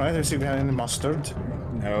 Mustard. All right, let's see if we have any mustard.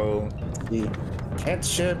 No.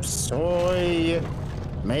 Ketchup, soy,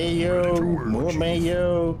 mayo, more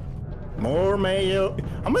mayo, more mayo.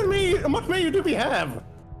 How much mayo do we have?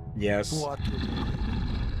 Yes. What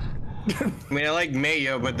I mean, I like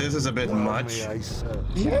mayo, but this is a bit much. may I serve?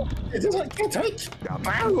 Yeah, it is like a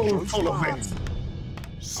barrel full of it.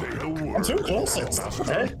 Say the And word. two closets.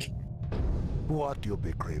 Heck. What you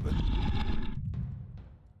be craving?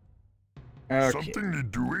 Okay. Something you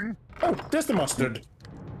doing? Oh, there's the mustard.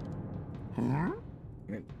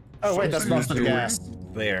 Oh wait, that's mustard gas.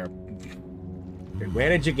 There. Where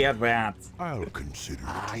did you get that? I'll consider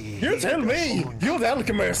it. You tell me, you're the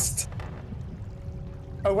alchemist.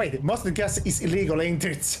 Oh wait, mustard gas is illegal, ain't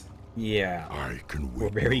it? Yeah. I can For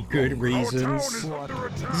wait. very good Our town reasons. is under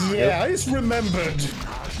attack. Yeah, I just remembered.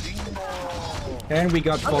 And we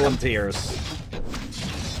got volunteers.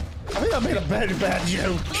 I think I made a very bad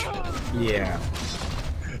joke. Yeah.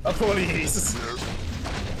 Apologies.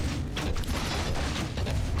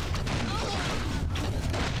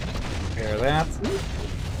 Repair that.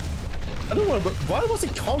 I don't know, but why was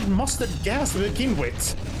it called mustard gas to begin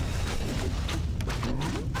with?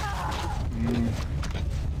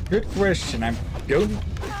 Good question. I'm don't.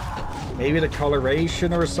 Maybe the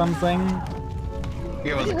coloration or something.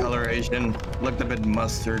 Here was the coloration. Looked a bit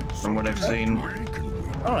mustard from what I've seen.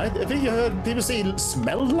 Alright, I think I heard people say it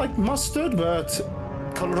smelled like mustard, but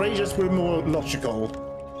colorations were more logical.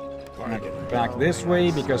 Back this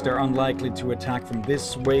way because they're unlikely to attack from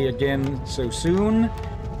this way again so soon.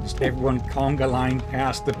 Just everyone conga line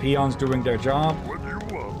past the peons doing their job. What do you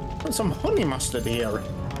want? There's some honey mustard here.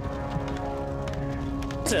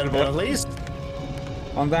 Terrible, at least.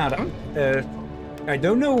 On that, I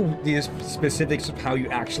don't know the specifics of how you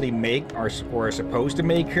actually make or are supposed to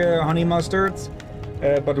make honey mustard,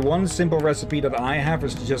 but one simple recipe that I have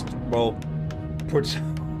is just, well, put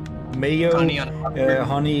mayo, Honey on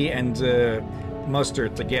honey and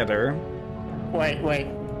mustard together. Wait.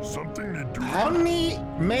 Something you doing? Honey,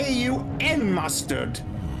 mayo, and mustard.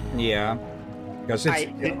 Yeah, because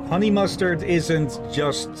honey mustard isn't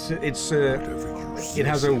just, it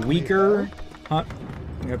has a weaker,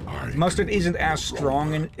 mustard isn't as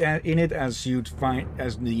strong in it as you'd find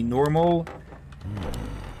as the normal,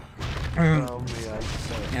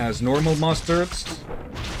 as normal mustards.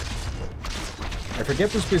 I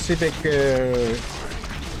forget the specific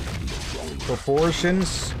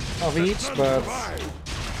proportions of each, but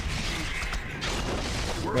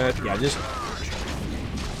yeah,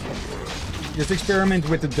 just experiment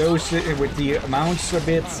with the dose, with the amounts a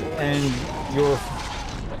bit, and you're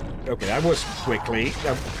okay. That was quickly.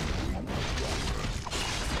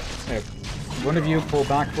 One of you pull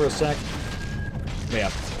back for a sec.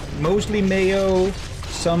 Yeah, mostly mayo,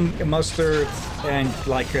 some mustard, and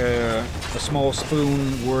like a small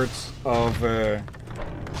spoon worth of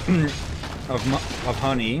of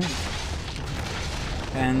honey.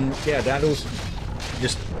 And yeah, that'll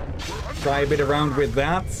just try a bit around with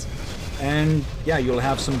that, and yeah, you'll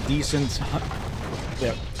have some decent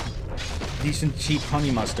cheap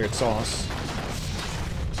honey mustard sauce.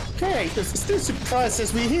 Okay, still surprised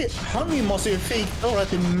as we hit honey mustard. Think, alright,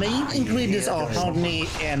 the main ingredients are honey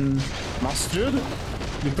and mustard.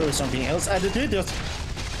 We put something else added to it. Just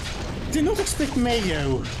did not expect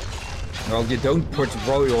mayo. Well, you don't put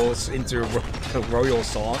royals into royal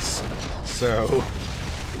sauce, so.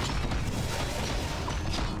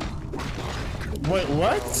 Wait,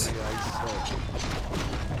 what?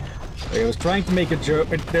 I was trying to make a joke.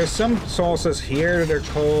 There's some sauces here that are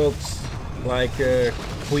called like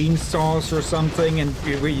queen sauce or something, and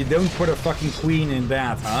you don't put a fucking queen in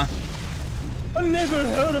that, huh? I never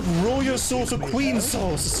heard of royal sauce or queen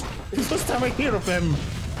sauce. It's the first time I hear of them.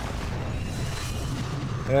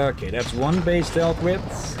 Okay, that's one base dealt with.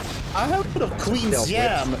 I have heard of Queen's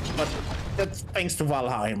Jam, but that's thanks to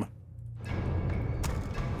Valheim.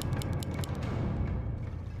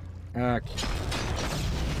 Okay.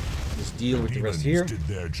 Let's deal with the rest here. Did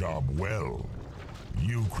their job well.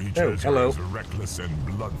 You creatures are as reckless and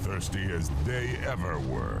bloodthirsty as they ever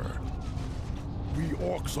were. We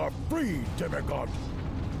orcs are free, demigod.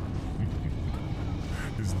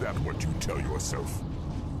 Is that what you tell yourself?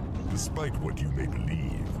 Despite what you may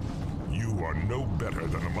believe, you are no better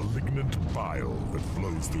than a malignant bile that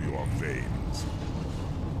flows through your veins.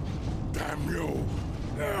 Damn you!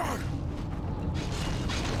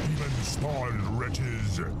 Even spawned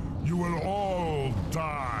wretches, you will all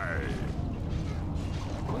die!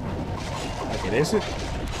 Okay, this is...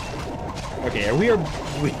 Okay, we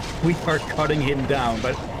are cutting him down,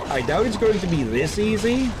 but I doubt it's going to be this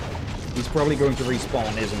easy. He's probably going to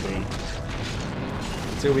respawn, isn't he?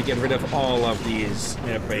 Until we get rid of all of these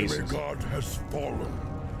bases. The god has fallen.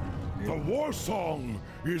 The war song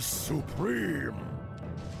is supreme.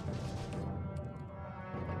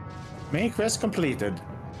 Main quest completed.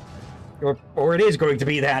 Or it is going to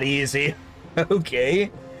be that easy.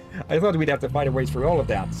 Okay. I thought we'd have to find a way through all of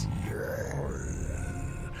that.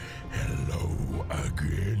 Hello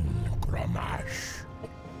again, Gramash.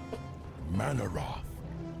 Manaroth.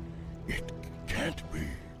 It can't be.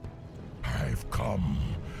 I've come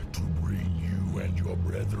to bring you and your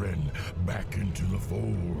brethren back into the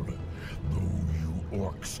fold. Though you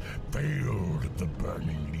orcs failed the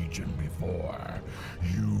Burning Legion before,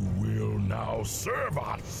 you will now serve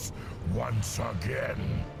us once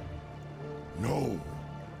again. No.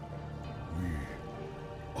 We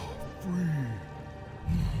are free.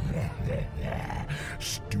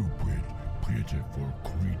 Stupid, pitiful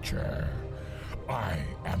creature. I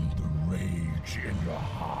am the rage in your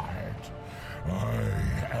heart. I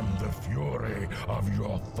am the fury of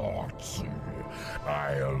your thoughts.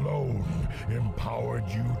 I alone empowered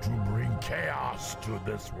you to bring chaos to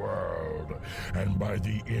this world, and by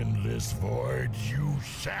the endless void you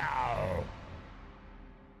shall.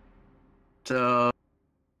 So,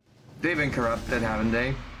 they've been corrupted, haven't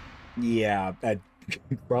they? Yeah,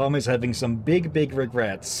 Brom is having some big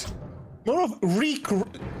regrets. More of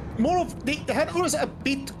they had always a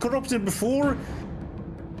bit corrupted before.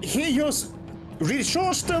 He just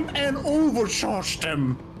recharged them and overcharged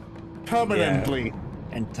them permanently. Yeah,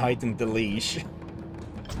 and tightened the leash.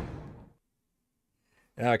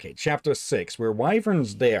 Okay, chapter 6. We're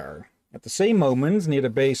wyverns there. At the same moment, near the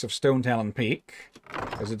base of Stone Talon Peak.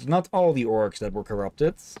 Because it's not all the orcs that were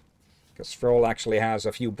corrupted. Because Thrall actually has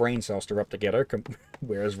a few brain cells to rub together.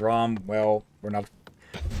 Whereas Rom, well, we're not...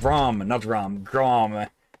 Vrom, not Rom. Grom.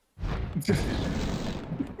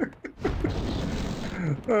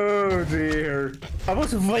 Oh dear. I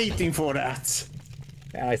was waiting for that.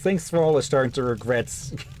 And I think Thrall is starting to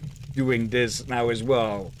regret doing this now as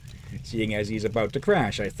well. Seeing as he's about to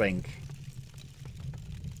crash, I think.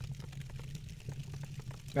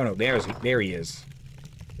 Oh no, there he is.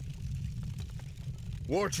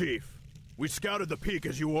 War Chief, we scouted the peak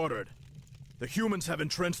as you ordered. The humans have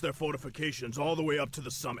entrenched their fortifications all the way up to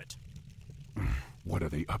the summit. What are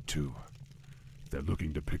they up to? If they're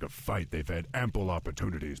looking to pick a fight, they've had ample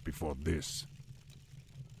opportunities before this.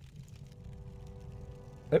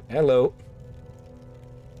 Hello.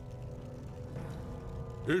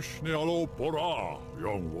 Ishnialo Pora,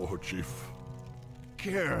 young war chief.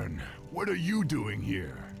 Cairn, what are you doing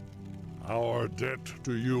here? Our debt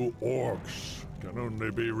to you orcs can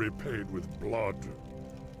only be repaid with blood.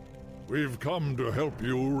 We've come to help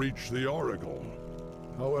you reach the Oracle.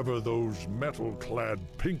 However, those metal-clad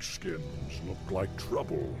pinkskins look like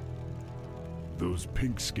trouble. Those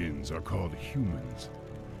pinkskins are called humans.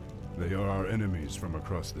 They are our enemies from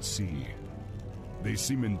across the sea. They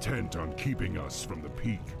seem intent on keeping us from the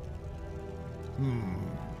peak.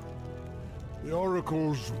 The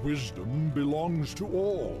Oracle's wisdom belongs to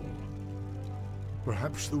all.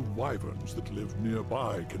 Perhaps the wyverns that live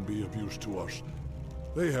nearby can be of use to us.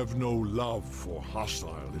 They have no love for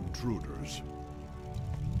hostile intruders.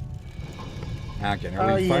 Okay,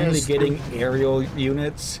 are we finally getting aerial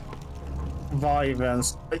units?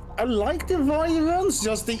 Wyverns. I like the wyverns,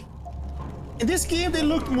 just the... In this game, they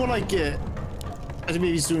look more like, as you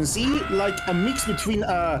maybe soon see, like a mix between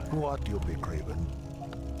What you be craving?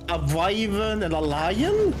 a wyvern and a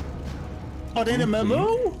lion? But in a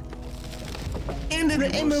MMO? In the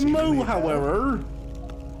MMO, however,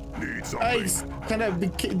 I kind of they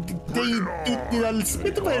did a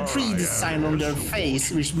bit of a tree design on their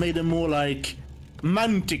face, which made them more like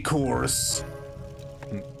manticores.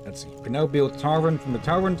 let's see. You can now build Tavern from the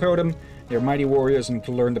Tavern Totem. They're mighty warriors and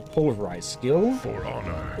can learn the Pulverize skill. For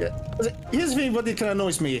honor. Yeah. Here's the thing what it kind of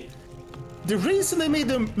annoys me. The reason they made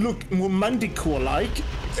them look more manticore-like,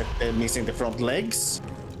 except they're missing the front legs,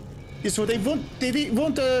 is what they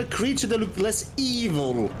want a creature that looks less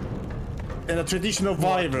evil than a traditional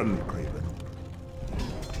wyvern.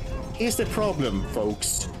 Here's the problem,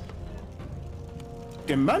 folks.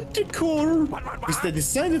 The manticore is the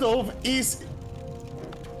decided of is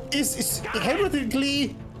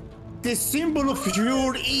inherently the symbol of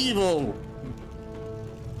pure evil.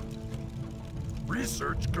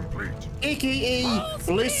 Research complete. AKA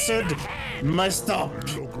Blizzard messed up.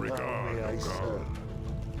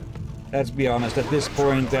 Let's be honest, at this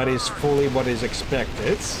point that is fully what is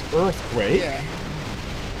expected. Earthquake. Yeah.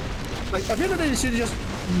 Like, I feel like they should have just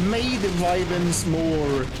made the wyverns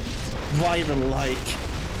more wyvern-like.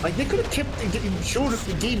 Like, they could have kept, sure,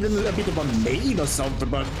 gave them a bit of a mane or something,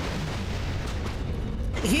 but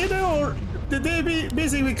here they are. They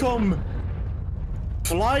basically become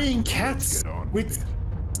flying cats with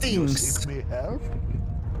stings.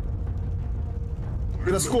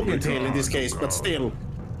 With a scorpion tail in this case, but still.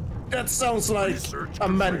 That sounds like a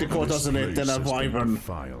manticore, doesn't it, than a wyvern?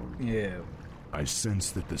 Yeah. I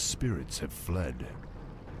sense that the spirits have fled.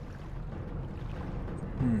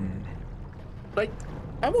 Like,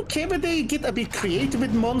 I'm okay when they get a bit creative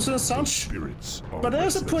with monsters and such, Spirits are but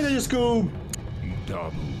there's a point I just go,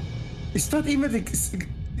 Dabu. is that even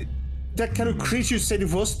that kind of creature you said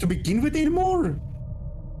it was to begin with anymore?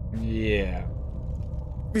 Yeah.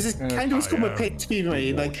 This is kind of my pet peeve,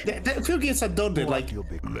 mate. Like, the few games I've done it, like,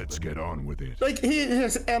 Let's get on with it. like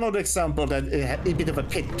here's another example that had a bit of a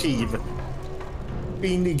pet peeve.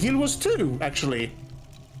 In Guild Wars 2, actually.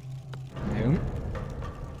 Yeah.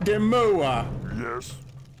 The Moa. Yes.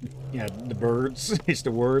 Yeah, the birds is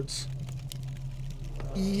the words.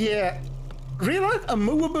 Yeah. Real life, a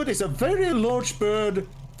Moa bird is a very large bird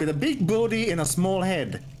with a big body and a small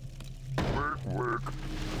head. Work.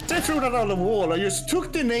 They threw that on the wall. I just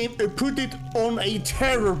took the name and put it on a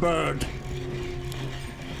terror bird.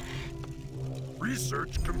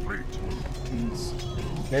 Research complete.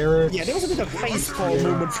 Barracks. Yeah, there was a bit of facepalm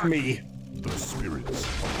moment for me. The spirits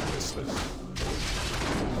are restless.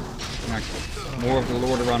 Okay. More of the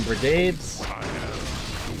Lord around brigades. I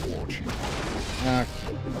am the war chief. Okay.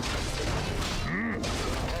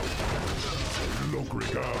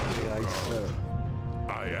 Lokrigar.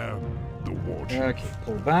 I am the war chief. Okay,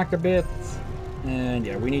 pull back a bit. And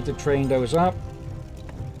yeah, we need to train those up.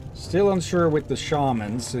 Still unsure with the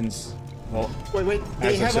shamans since, well, Wait,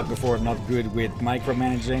 they as I have said before, I'm not good with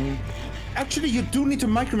micromanaging. Actually, you do need to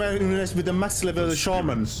micromanage with the max level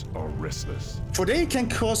shamans. Are restless. For they can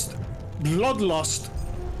cause bloodlust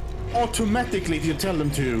automatically if you tell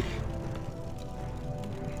them to.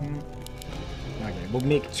 Okay, we'll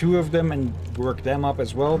make 2 of them and work them up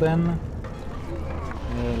as well then.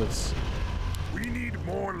 Let's see. We need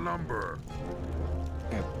more lumber.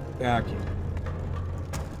 Okay.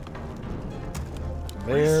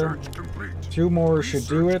 There. Research complete. 2 more should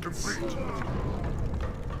do it. Complete.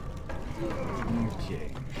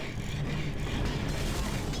 Okay.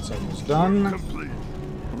 It's almost done. Complete.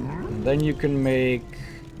 And then you can make...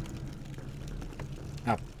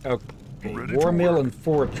 okay. Ready War to Mill work. and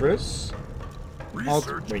Fortress.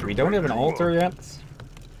 Research Wait, we don't have an complete. altar yet?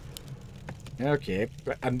 Okay,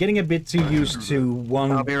 but I'm getting a bit too used to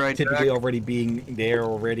one I'll be right typically back. already being there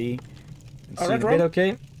already. All Seems right, a bit Rob.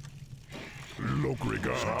 okay?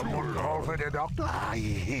 Lokrigar. Someone call for the doctor. I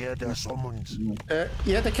hear the summons.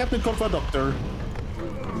 Yeah, the captain called for a doctor.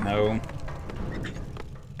 No.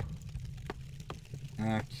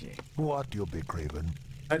 Okay. What, you big craven?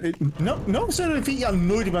 No, sir, if he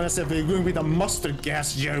annoyed by myself, they're going with a mustard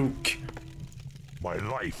gas joke. My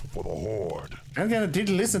life for the Horde. And I did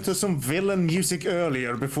listen to some villain music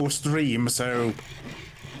earlier before stream, so...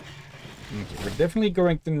 Okay, we're definitely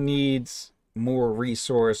going to need more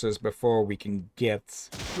resources before we can get...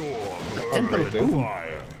 Temple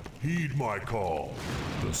fire. Heed my call.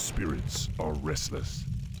 The spirits are restless.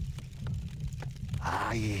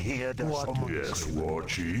 I hear the summons. Yes, War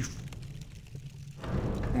Chief.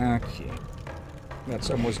 Okay.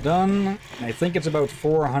 That's almost done. I think it's about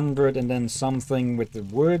 400 and then something with the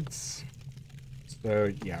woods.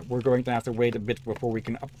 So yeah, we're going to have to wait a bit before we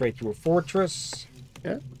can upgrade to a fortress.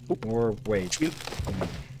 Yeah. Or wait.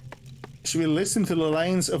 Should we listen to the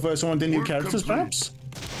lines of some of the new We're characters, complete. perhaps?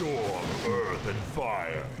 Storm, earth, and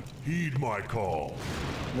fire. Heed my call.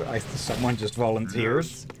 Someone just volunteered.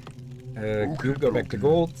 You go back to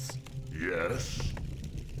gold. Yes.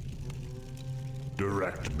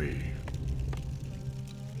 Direct me.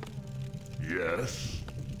 Yes.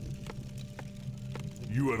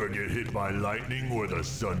 You ever get hit by lightning where the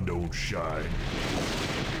sun don't shine?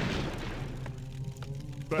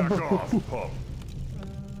 Back off, pup.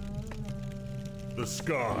 The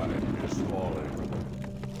sky is falling.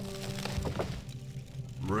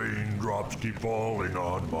 Raindrops keep falling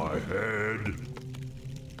on my head.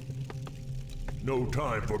 No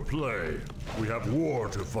time for play. We have war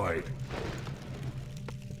to fight.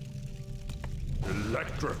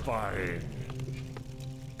 Electrifying.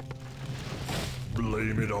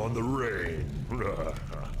 Blame it on the rain.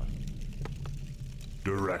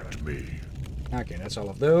 Direct me. Okay, that's all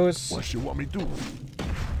of those. What you want me to do?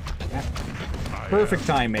 Yeah. Perfect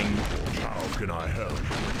timing. How can I help?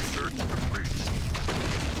 Research complete.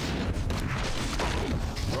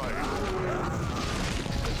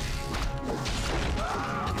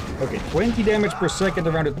 Okay, 20 damage per second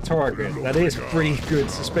around the target. That is pretty good,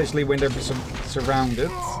 especially when they're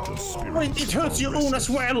surrounded. Wait, it hurts your own as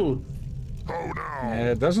well.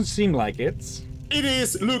 Doesn't seem like it. It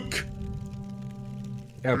is. Look.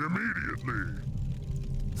 Immediately.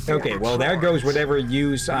 Okay, well there goes whatever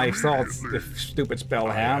use I thought the stupid spell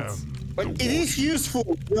had. But it is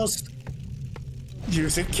useful. Just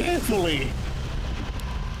use it carefully.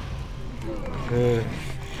 Okay,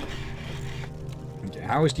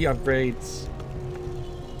 how is the upgrade?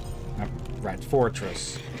 Right,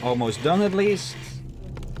 Fortress. Almost done at least.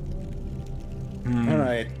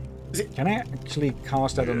 Alright. Can I actually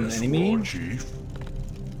cast that on an enemy? Lord Chief.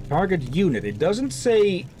 Target unit. It doesn't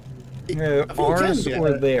say ours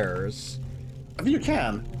or theirs. I think you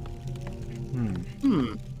can.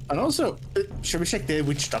 And also, should we check the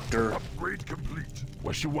witch doctor? Upgrade complete.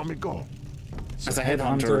 Where you want me go? As a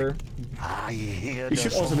headhunter. I hear You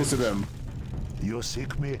should also listen to them. You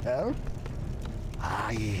seek me help?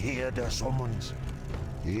 I hear the summons.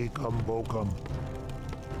 Ecum bocum.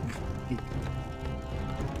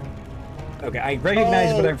 Okay, I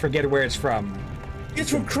recognize but I forget where it's from. It's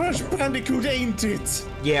from Crash Bandicoot, ain't it?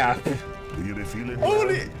 Yeah. Do you be feeling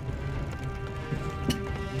Only.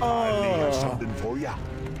 I have something for ya.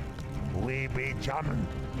 We be jamming.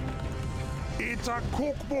 It's a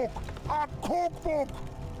cookbook. A cookbook.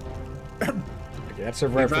 Okay, that's a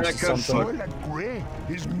reference to something. Soylent Grey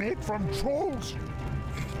is made from trolls.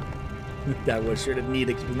 That was sure to need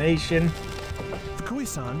explanation.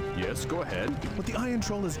 Fukui-san, Yes, go ahead. what the Iron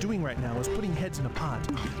Troll is doing right now is putting heads in a pot.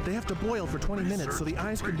 They have to boil for 20 minutes so the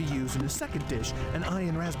eyes can be used in a second dish, an eye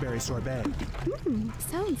and raspberry sorbet.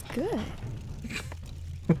 Sounds good.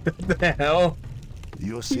 What the hell?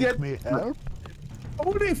 You seek me help?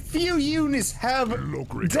 Only a few units have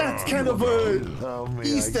that kind of a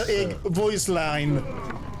Easter egg voice line.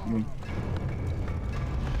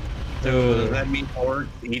 So does that mean orcs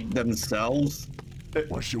eat themselves?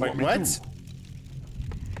 What you Wait, want me what? to?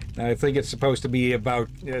 I think it's supposed to be about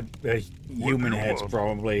human heads,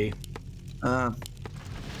 probably. Oh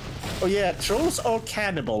yeah, trolls are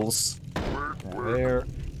cannibals. There.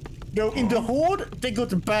 No, in the Horde, they got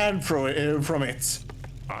banned from it.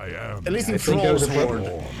 I am. At least in I think Trolls those are,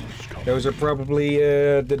 Horde. those are probably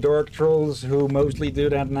the Dark Trolls who mostly do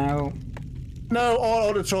that now. No, all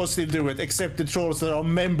other trolls still do it, except the trolls that are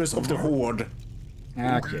members of the Horde.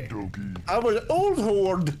 Okay. Our old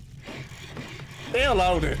Horde, they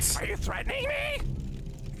allowed it. Are you threatening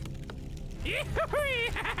me?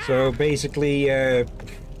 So basically,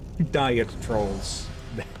 diet trolls.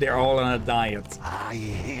 They're all on a diet. I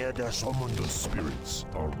hear the summons. The spirits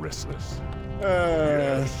are restless.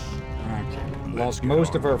 Okay. Lost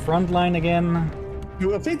most of our front line again.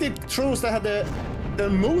 You think the trolls that had the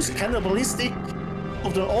most cannibalistic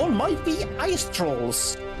of them all might be ice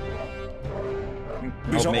trolls.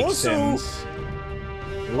 Which That are makes also, sense.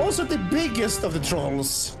 also the biggest of the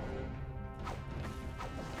trolls.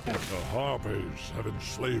 The Harpies have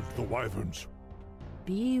enslaved the wyverns.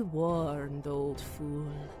 Be warned, old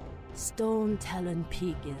fool. Stone Talon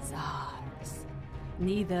Peak is ours.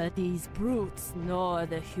 Neither these brutes nor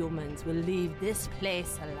the humans will leave this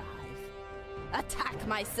place alive. Attack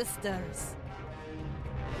my sisters!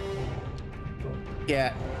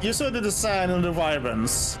 Yeah, you saw the design on the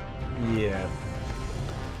wyverns. Yeah.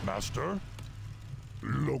 Master?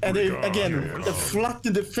 Look And they, again, the flat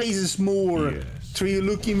in the face is more, so you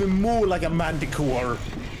look even more like a manticore.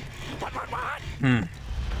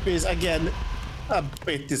 Is again a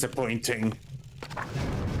bit disappointing.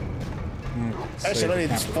 Actually,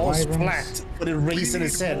 it falls flat for the reason it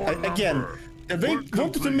said. Again, they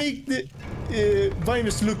wanted to make the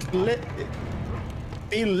virus look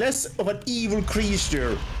be less of an evil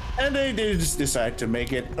creature, and they just decide to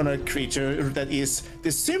make it on a creature that is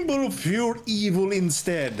the symbol of pure evil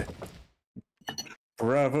instead.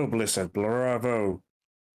 Bravo, Blizzard, bravo.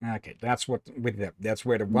 Okay, that's what with that. That's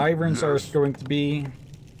where the wyverns are going to be.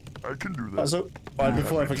 I can do that. Also, but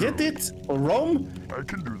before I forget it, Rom, I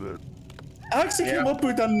can do that. I actually came up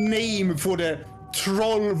with a name for the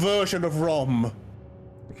troll version of Rom.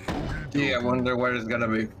 Yeah, I wonder what it's gonna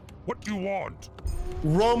be. What do you want?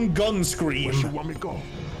 Rom Gun Where Scream. you want me go?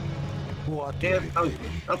 What? Yeah,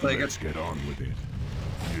 I'll take Let's it. get on with it.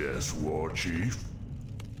 Yes, War Chief.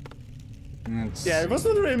 Yeah, it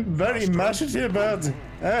wasn't really very imaginative, but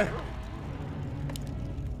at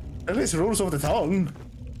least rolls off the tongue.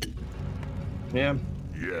 Yeah.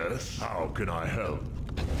 Yes, how can I help?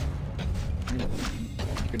 You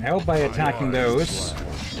can help by attacking those.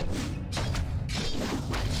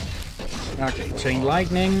 Okay, chain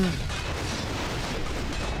lightning.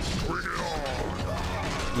 Bring it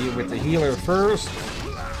on! Deal with the healer first.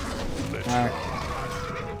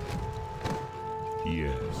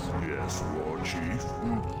 Yes. Yes, War Chief.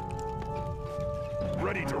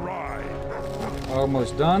 Ready to ride.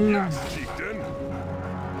 Almost done. Chieftain.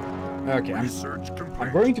 Okay, Research complete.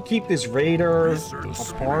 I'm going to keep this raider Research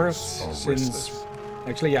apart spirits are since... restless.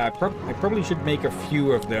 Actually, yeah, I probably should make a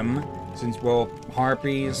few of them since, well,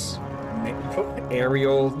 harpies,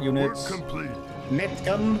 aerial units. Work complete. Net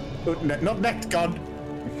gun, not net gun,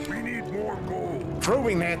 We need more gold.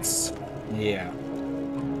 throwing nets. Yeah.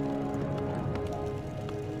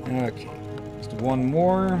 Okay, just one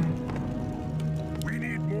more. We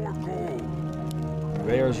need more gold.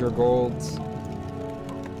 There's your gold.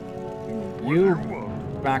 You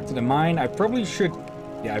back to the mine. I probably should.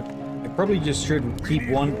 Yeah, I probably just should keep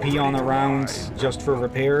one peon around just for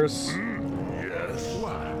repairs. Yes.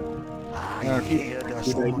 Okay.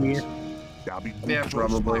 Yeah,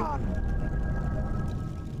 probably.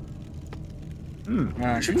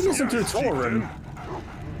 Should we listen to Torin?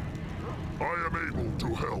 I am able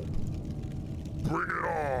to help. Bring it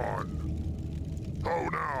on. How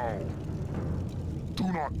now? Do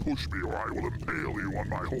not push me or I will impale you on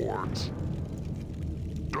my horns.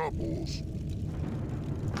 Doubles.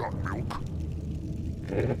 Got milk?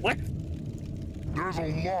 What? There's a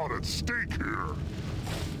lot at stake here.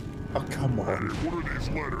 Oh, come And on. if one of these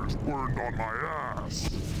letters burned on my ass.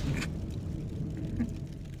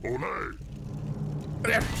 Olay.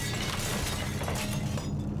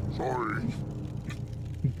 Sorry.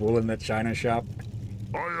 Bull in the china shop.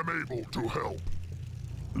 I am able to help.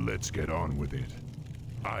 Let's get on with it.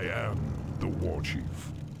 I am the War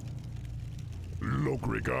Chief.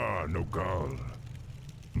 Lokrigar Nokal.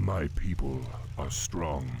 My people are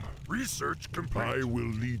strong. Research complete. I will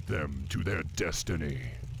lead them to their destiny.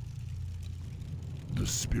 The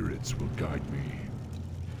spirits will guide me.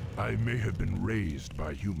 I may have been raised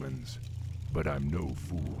by humans, but I'm no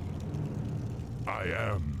fool. I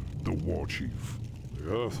am the War Chief.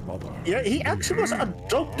 Yes, mother. Yeah, he actually was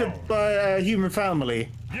adopted by a human family.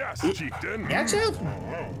 Yes, chieftain. He actually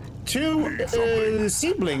have two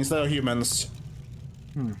siblings that are humans.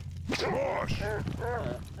 Gosh.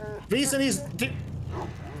 Reason is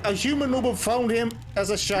a human noble found him as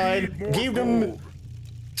a child, gave him,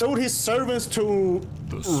 told his servants to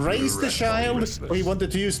raise the child, or he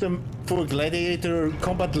wanted to use them for gladiator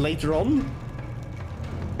combat later on.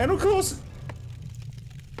 And of course,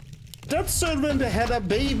 that servant had a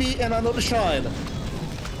baby and another child.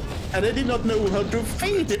 And they did not know how to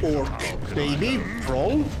feed the orc baby,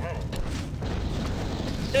 troll.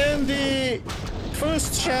 And the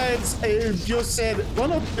first child just said, why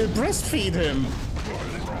not breastfeed him?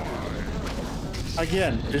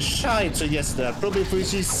 Again, the child suggests that, probably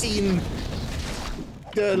because she's seen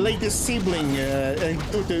the latest sibling and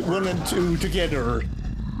put the 1 and 2 together.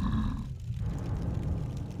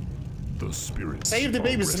 The spirits. Save the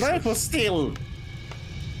baby's life, but still.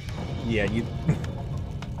 Yeah, you.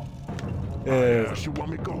 Yes, you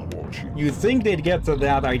want me to go, War Chief? You'd think they'd get to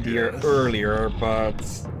that idea earlier, but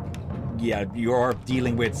yeah, you are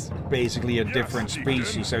dealing with basically a different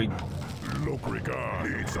species, so Lokrigar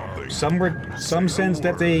needs something. some sense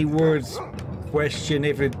that they would question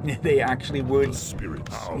if they actually would,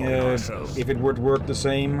 if it would work the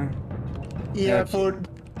same. Yeah, for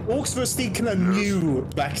orcs were still kind of new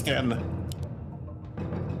back then.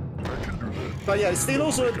 But yeah, still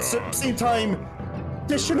also at the same time,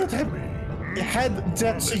 they should not have had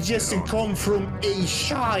that suggestion come from a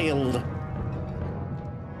child.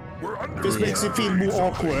 This makes it feel more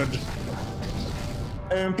awkward.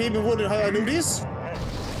 People wonder how I know this?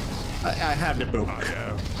 I have the book.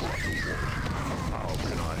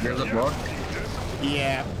 There's a book?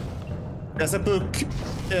 Yeah. There's a book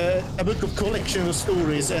of collection of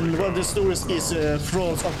stories, and one of the stories is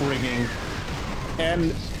Thrall's upbringing.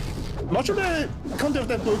 And much of the content of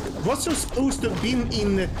that book was supposed to have been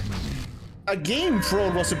in a game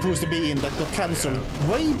Thrall was supposed to be in that got cancelled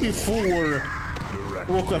way before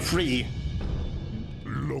Warcraft 3.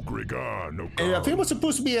 I think it was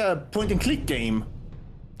supposed to be a point-and-click game.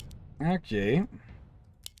 Okay.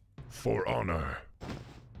 For honor.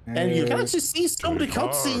 And you can actually see some of the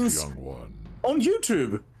cutscenes on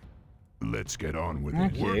YouTube. Let's get on with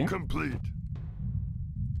it. Work complete.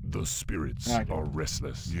 The spirits are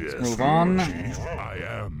restless. Yes. Let's move on. I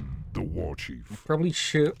am the war chief. Probably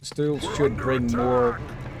should bring more.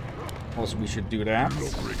 Also, we should do that.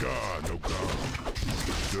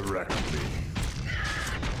 Direct me.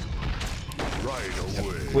 Right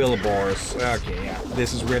away. Quillbores. Okay, yeah.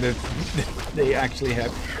 This is where they actually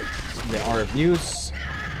have. They are of use.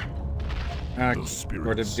 Or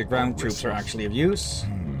the ground troops are actually of use.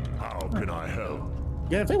 How can I help?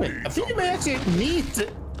 Yeah, I think you may actually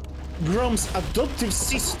meet Grom's adoptive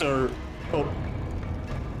sister. Or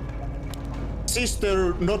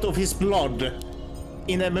sister not of his blood.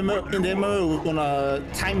 In the MMO on a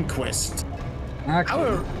time quest. Okay.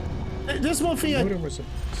 However, there's one thing I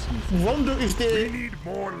wonder if the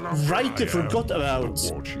writer forgot about.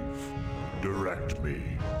 Direct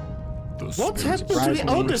me. What happened to the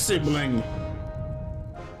other sibling?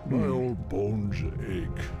 My old bones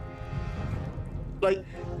ache. Like,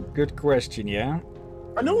 good question, yeah.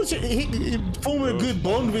 I know he formed a good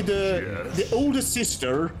bond with the older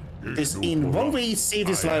sister. Is in one way saved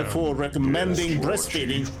his life for recommending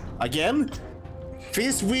breastfeeding. Again,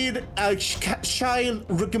 feels weird. A child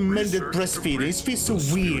recommended breastfeeding. It feels so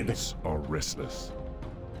weird. Are restless.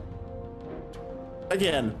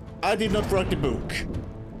 Again, I did not write the book.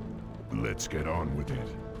 Let's get on with it.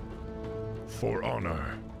 For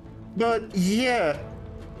honor. But yeah.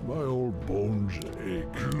 My old bones ache.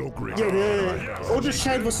 Yeah, the older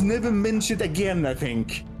child was never mentioned again, I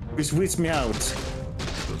think. Which weirds me out.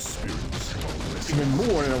 The spirits are even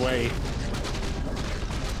more in a way.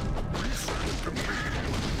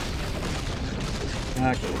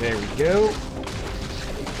 Okay, there we go.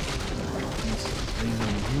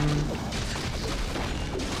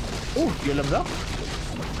 Oh, you leveled up?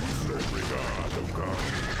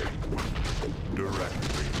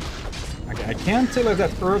 Okay, I can't tell if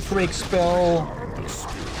that Earthquake spell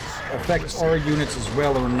affects our units as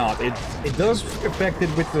well or not. It does affect it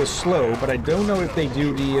with the slow, but I don't know if they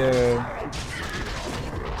do the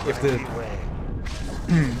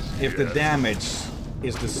if the damage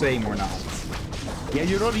is the same or not. Yeah,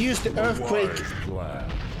 you don't use the Earthquake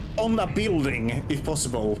on a building if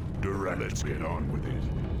possible. Let's get on with it.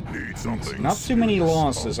 Need something. Not too many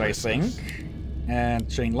losses, I think. And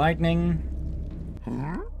Chain Lightning.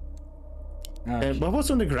 But what's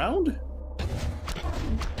on the ground?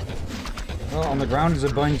 Well, on the ground is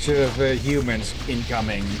a bunch of humans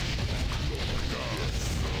incoming.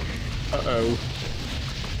 Uh-oh.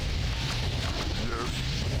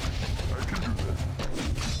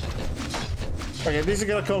 Okay, this is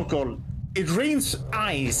gonna come call. It rains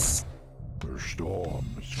ice. There's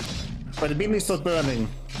storms. But the building's not burning.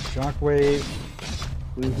 Shockwave.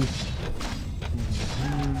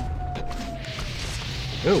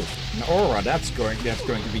 Oh, an aura. That's going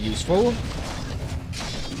to be useful.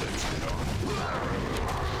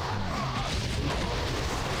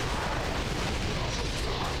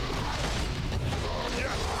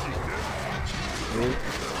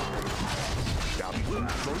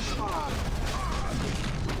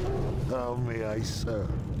 How may I serve?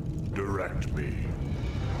 Direct me.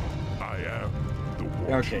 I am the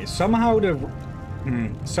war. Okay, somehow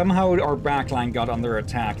somehow our backline got under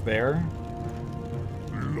attack there.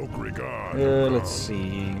 Let's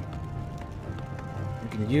see. We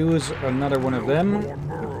can use another one of them.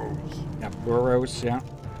 Yeah, burrows. Yeah.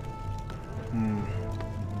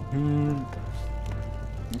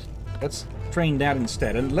 Let's train that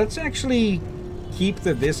instead, and let's actually keep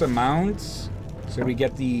this amount, so we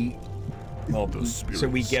get the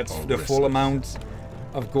full amount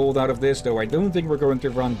of gold out of this. Though I don't think we're going to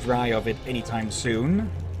run dry of it anytime soon.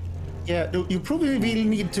 Yeah, you probably will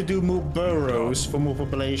need to do more burrows for more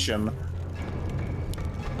population.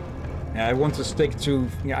 Yeah, I want to stick to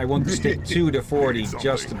the 40,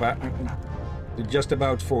 just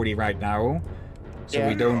about 40 right now, so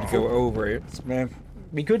we don't go over it.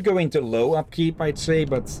 We could go into low upkeep, I'd say,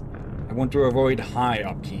 but I want to avoid high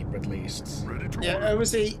upkeep at least. Yeah, I would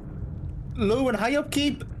say low and high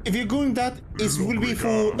upkeep. If you're going that, it will be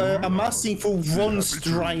for amassing for one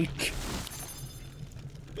strike.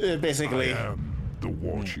 Basically. I am the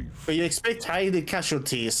war chief. But you expect high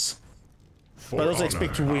casualties. But also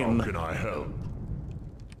expect to win. How can I help?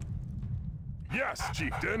 Yes,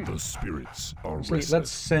 chieftain. The spirits are restless. Let's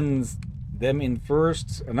send them in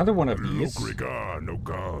first. Another one of these. Okay,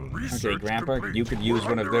 Grandpa, you could use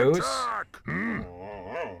one of those.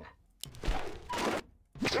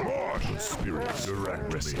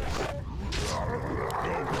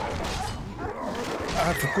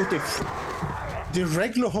 I forgot if the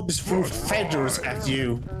regular hobbies threw feathers at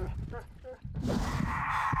you.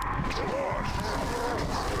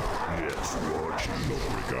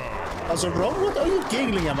 Also, Rob, what are you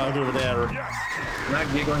giggling about over there? I'm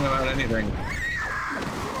not giggling about anything.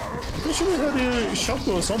 You should have heard you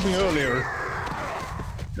shotgun or something earlier.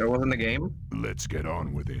 That wasn't the game? Let's get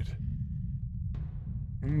on with it.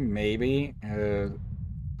 Maybe. Oh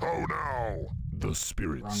no! The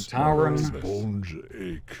spirits. Wrong tower. Bones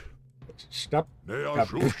ache. Stop.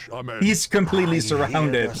 He's completely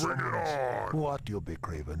surrounded. What you'll be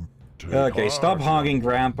craving. Okay, stop hogging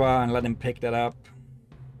Grandpa and let him pick that up.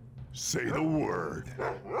 Say the word.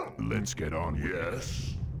 Let's get on with it.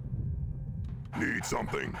 Need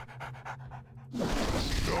something? No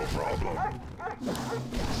problem.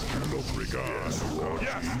 No regards.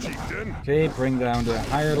 Yes, chieftain. Okay, bring down the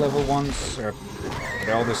higher level ones. They're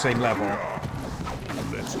all the same level.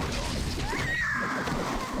 Let's get on.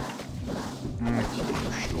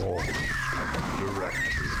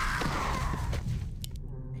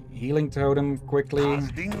 Healing totem quickly.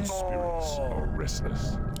 The spirits are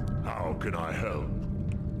restless. How can I help?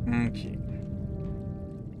 Okay.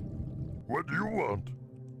 What do you want?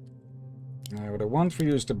 What I want for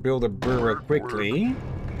you is to build a burrow quickly.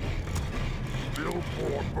 Build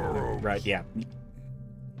more burrows. Right, yeah.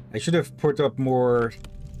 I should have put up more...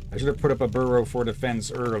 I should have put up a burrow for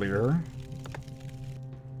defense earlier.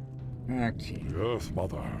 Okay. The Earth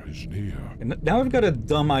Mother is near. And now I've got a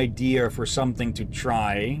dumb idea for something to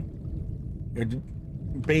try.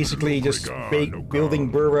 Basically just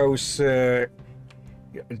building burrows...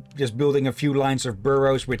 just building a few lines of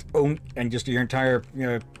burrows with and just your entire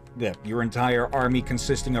army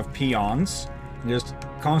consisting of peons. Just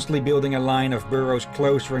constantly building a line of burrows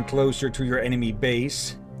closer and closer to your enemy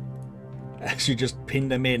base. As you just pin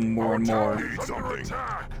them in more and more.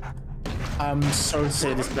 I'm sorry to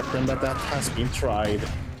say this, Captain, but that has been tried.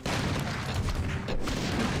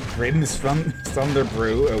 Grim's Thunder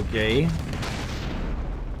Brew, okay.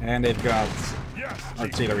 And they've got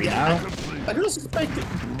artillery now. I don't suspect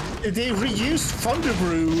they reused Thunder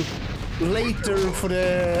Brew later for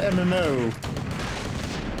the MMO.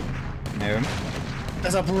 No.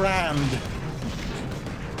 As a brand.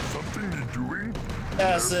 Something you're doing?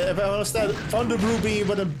 As if I understand, Thunder Brew being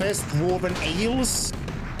one of the best dwarven ales.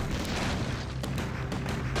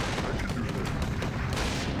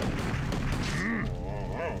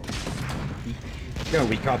 No,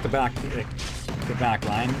 we caught the back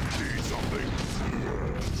line.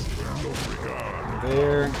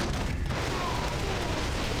 There.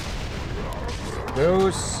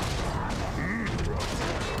 Those.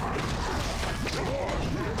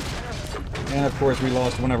 And of course we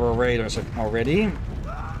lost one of our raiders already.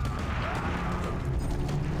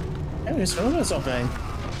 I was wondering something.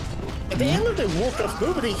 At the end of the Warcraft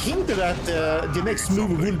movie, they hinted that the next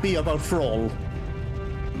movie will be about Thrall.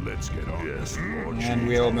 Let's get on. Yes, and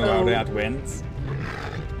we all know how that went.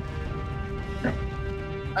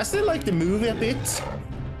 I still like the movie a bit.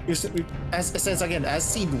 As again, I've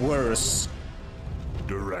seen worse.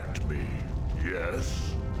 Direct me.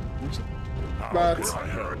 Yes. But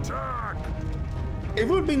it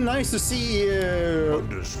would be nice to see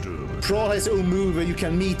Thrall has his own movie where you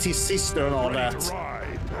can meet his sister and all that.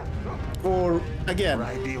 Or again,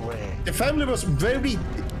 the family was very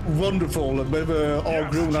wonderful, but we were all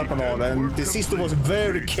grown up and all, and the sister was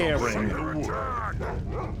very caring.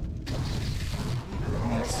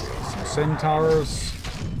 Some centaurs,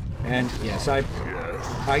 and yes,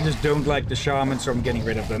 I just don't like the shamans, so I'm getting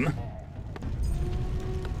rid of them.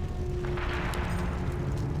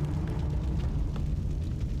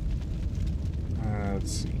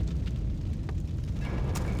 Let's see.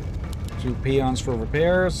 2 peons for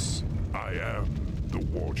repairs. I am the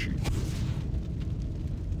war chief.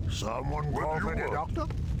 Someone call me the doctor?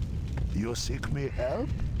 You seek me help?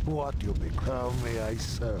 What you become may I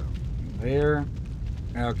serve? There.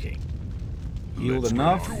 Okay. Healed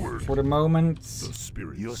enough for the moment. The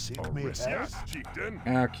spirits you seek me help?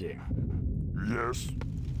 Okay. Yes.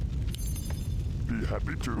 Be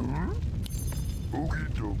happy to.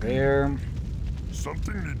 Okie dokie. There.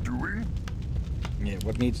 Something need doing? Yeah,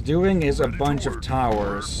 what needs doing is a bunch of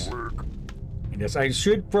towers. Yes, I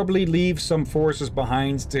should probably leave some forces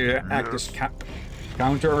behind to act as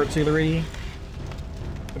counter artillery.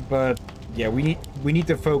 But yeah, we need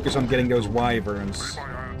to focus on getting those wyverns.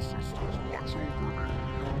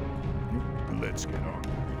 Let's get on.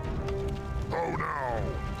 How now?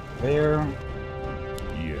 There.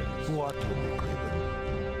 Yes. What will be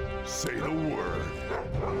given? Say the word.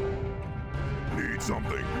 Need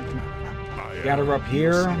something? I Got her up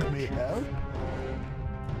here. Seek me help?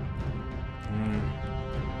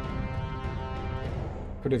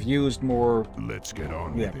 Could have used more. Let's get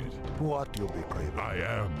on Yeah. with it. What will be given? I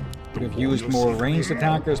am. Could have used more ranged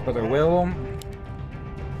attackers, but I will. No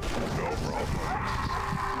problem.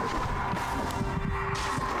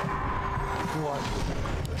 What will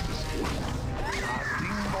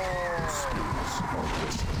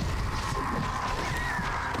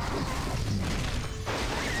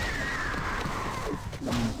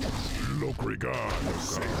be Look regard.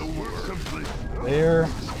 Say the word complete. There.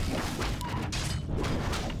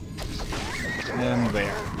 And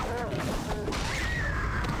there.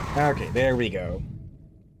 Okay, there we go.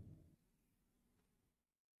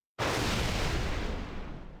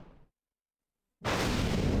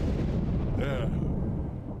 There.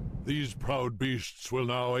 These proud beasts will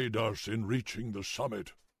now aid us in reaching the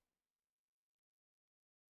summit.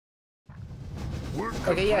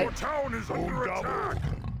 Okay, yeah. Our town is under attack.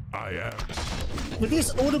 I am. With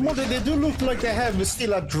these older models, they do look like they have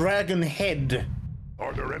still a dragon head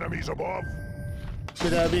Are there enemies above?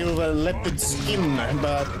 with a bit of a leopard skin,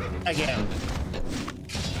 but again,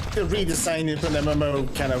 the redesign from the MMO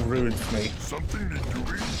kind of ruined for me. Something to do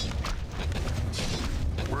with?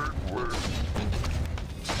 Where?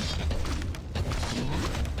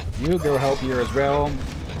 You go help here as well.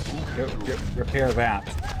 Go repair that.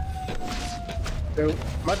 So,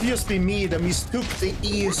 might just be me that mistook the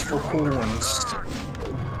ears for horns.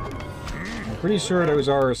 I'm pretty sure those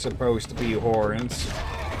are supposed to be horns.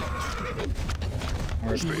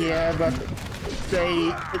 Or Yeah, but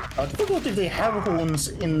they... I forgot if they have horns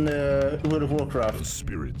in World of Warcraft. The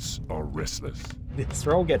spirits are restless. did the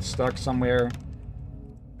throw get stuck somewhere?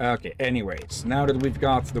 Okay, anyways, now that we've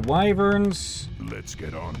got the wyverns, Let's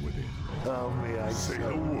get on with it. How may I Say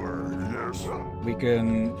the word, yes. we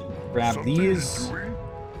can grab Something these. doing?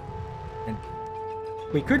 And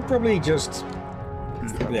we could probably just...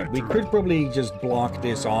 Yeah, we could probably just block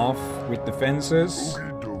this off with defenses.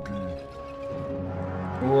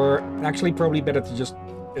 Or actually probably better to just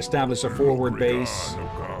establish a forward base.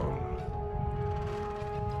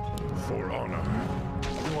 For honor.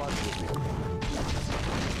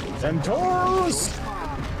 Centaurs!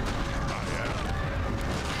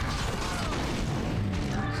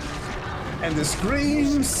 And the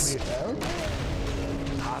screams!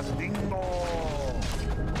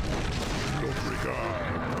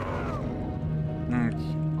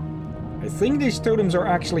 I think these totems are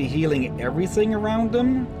actually healing everything around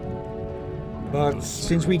them. But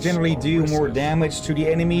since we generally do more damage to the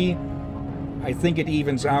enemy, I think it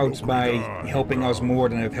evens out by helping us more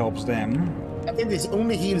than it helps them. I think this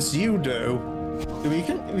only heals you, though. We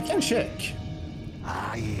can check.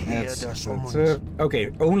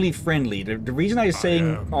 Okay, only friendly. The reason I'm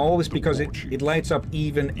saying all is because it lights up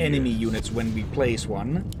even enemy units when we place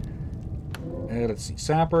one. Let's see,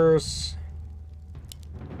 sappers.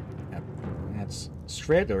 That's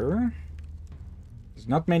shredder. There's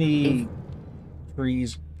not many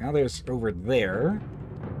trees. Now there's over there.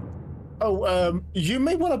 Oh, you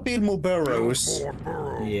may want to build more burrows. More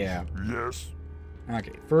burrows. Yeah. Yes.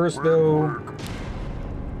 Okay, first though...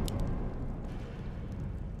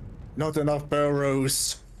 Not enough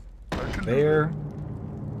burrows. There.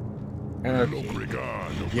 Okay.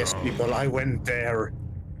 Yes, people, I went there.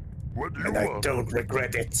 What do you And I want? don't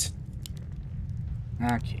regret it.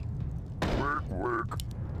 Okay. Work.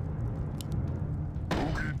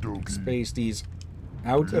 Okie dokie. Space these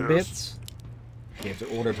out a bit. You have to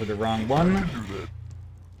order to the wrong one.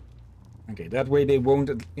 Okay, that way they won't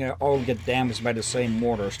all get damaged by the same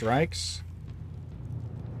mortar strikes.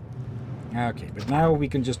 Okay, but now we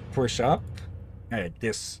can just push up. The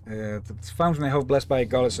fountain I hope blessed by a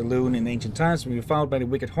goddess Alune in ancient times will be found by the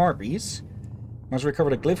wicked harpies. Must recover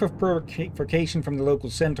the glyph of purification from the local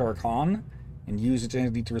centaur Khan and use its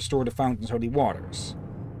energy to restore the fountain's holy waters.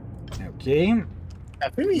 Okay. I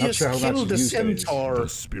think we just killed the centaur. The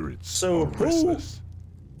spirits So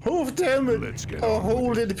who of them are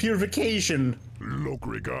holding the purification?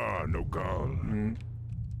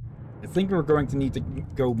 I think we're going to need to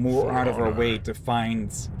go more out of our way to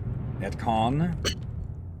find that Khan.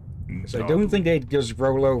 So I don't think they'd just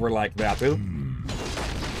roll over like that, though.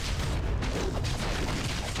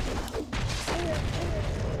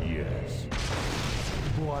 Yes.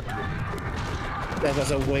 That was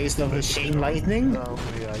a waste of a chain lightning. Oh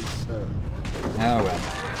well.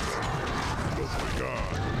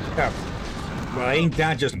 Oh. Well, ain't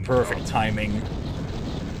that just perfect timing?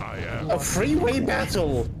 A freeway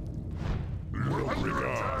battle.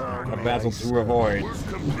 battle to avoid. We're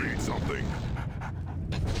complete something.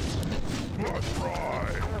 Not try.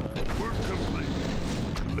 We're complete.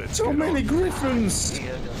 Let's So get many on. griffins!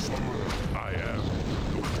 I am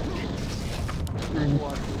the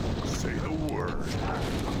witch. Say the word.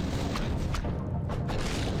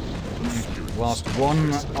 Lost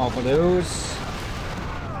one of those.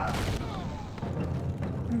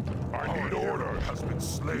 Our need order has been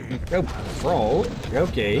slain. Oh, Thrall.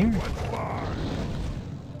 Okay.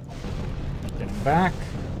 Get him back.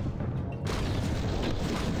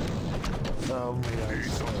 Need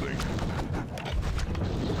something.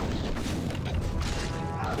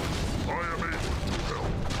 I am able to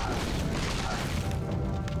help.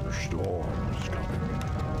 The storm is coming.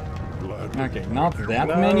 Gladly. Okay, not that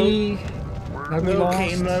many that we lost.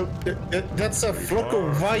 Okay, no. That's a flock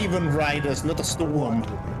of wyvern riders, not a storm.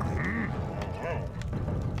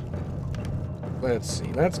 Let's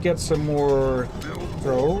see. Let's get some more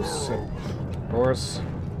throws, of course.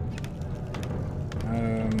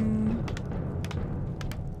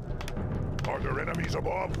 Are there enemies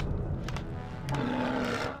above?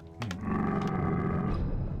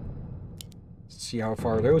 See how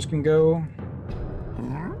far those can go.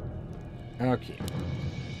 Okay.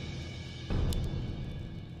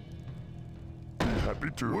 Happy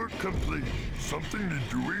to. Work complete. Something need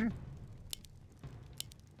doing?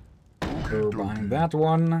 Go behind that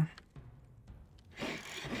one.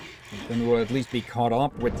 Then we'll at least be caught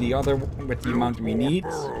up with the other, with the amount we need.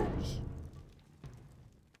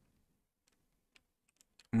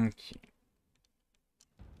 Okay.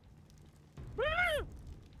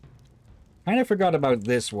 Kind of forgot about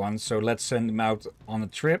this one, so let's send him out on a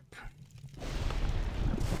trip.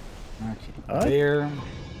 Okay, there.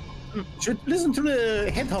 Should listen to the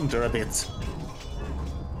headhunter a bit.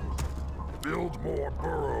 Build more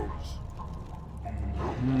burrows.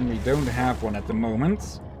 We don't have one at the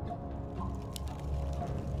moment.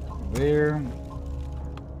 There.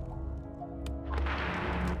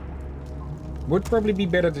 Would probably be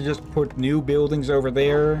better to just put new buildings over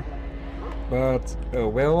there. But, oh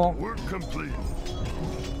well. Work complete.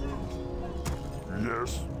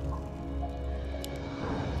 Yes.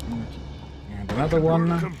 And another one.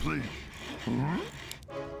 Work complete.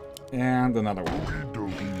 And another one.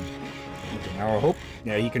 Okay, now I hope.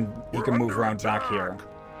 Yeah, he can move around back here.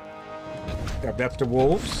 Yep, that's the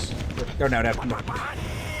wolves. Oh no, that's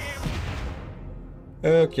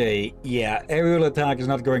okay, yeah, aerial attack is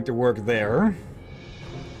not going to work there.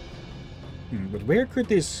 But where could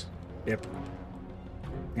this... Yep.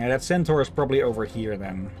 Yeah, that centaur is probably over here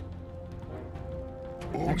then.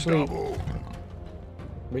 Actually,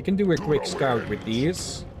 we can do a quick scout with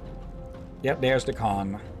these. Yep, there's the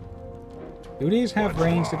con. Do these have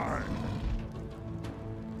ranged?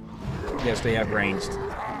 Yes, they have ranged.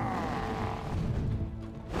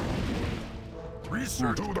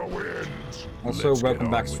 Research to the winds. Also,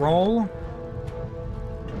 welcome back, Thrall.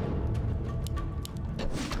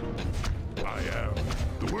 I am.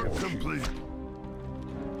 The work complete.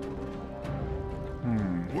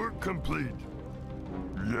 Work complete.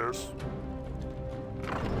 Yes.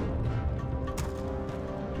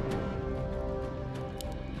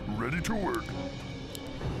 Ready to work.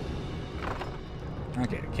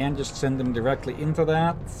 Okay, I can't just send them directly into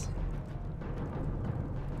that.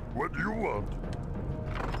 What do you want?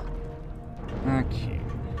 Okay.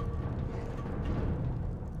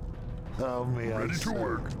 Ready to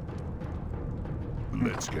work.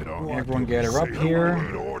 Let's get on. Everyone get her up here.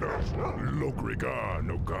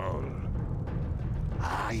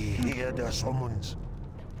 I hear the summons.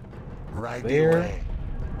 Right There. away.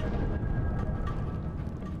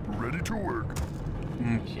 Ready to work.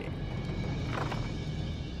 Okay.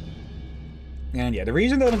 And yeah, the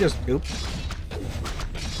reason that I just... Oops.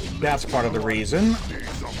 That's part of the reason. Need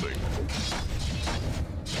something.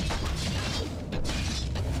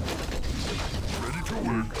 Ready to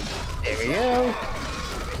work. There we go.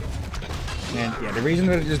 And yeah, the reason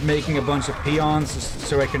that I'm just making a bunch of peons is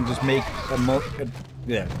so I can just make a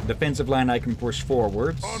defensive line I can push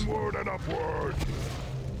forwards. Onward and upward.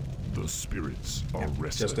 The spirits are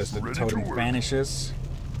restless. Just as the Ready totem to work. vanishes.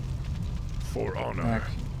 For honor.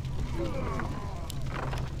 Okay.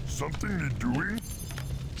 Something need doing?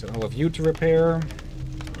 So all of you to repair.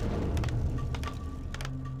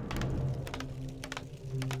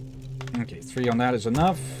 Okay, 3 on that is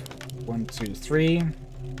enough. 1, 2, 3.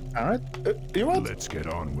 Alright. You know what? Let's get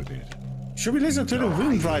on with it. Should we listen to the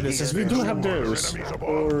wind riders as we do have those?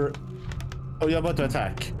 Or... Oh, you're about to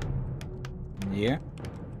attack. Yeah.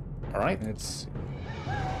 Alright. Let's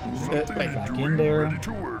Something back need in doing? there. Ready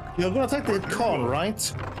to work. You're gonna attack the con, right?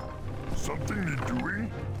 Something need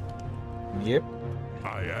doing? Yep.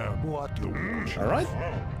 I am What the do All right.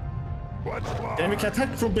 Let's fly. Then we can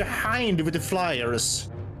attack from behind with the flyers.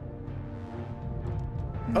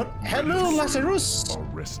 Oh, hello, Lazarus. are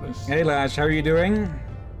restless. Hey Lash, how are you doing?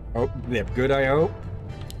 Oh, yep, good I hope.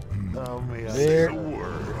 Tell me There.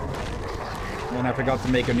 And I forgot to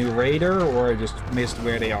make a new raider, or I just missed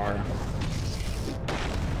where they are.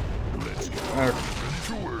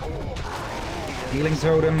 Healing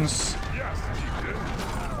totems.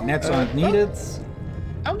 Nets aren't needed.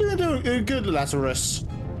 I'm gonna do good, Lazarus.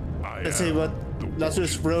 Let's see what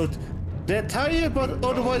Lazarus wrote. They're tired, but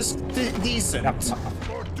otherwise decent.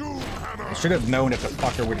 I should have known if the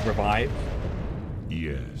fucker would revive.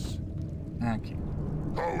 Yes. Okay.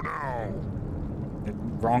 Oh no!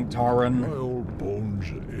 Wrong Taran. My old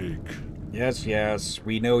bones ache. Yes, yes,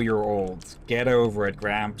 we know you're old. Get over it,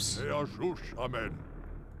 Gramps. Amen.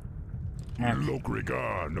 Okay. Look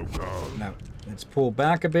regard, no God. Now, let's pull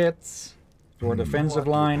back a bit. To our defensive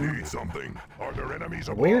line. Need something. Are there enemies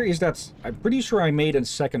above? Where is that? I'm pretty sure I made a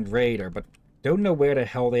second raider, but don't know where the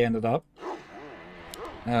hell they ended up.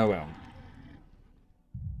 Oh well.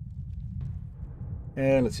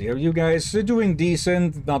 Let's see. Are you guys doing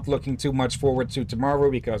decent? Not looking too much forward to tomorrow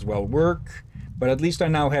because, well, work. But at least I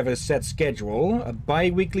now have a set schedule. A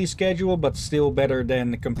bi-weekly schedule, but still better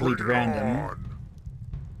than complete random.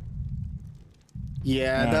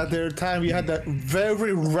 Yeah, that there time you had that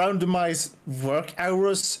very randomized work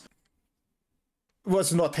hours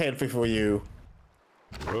was not healthy for you.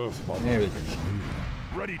 There we go.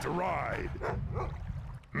 Ready to ride.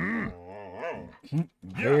 There.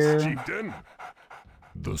 Yes, chieftain.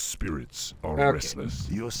 The spirits are Okay. restless.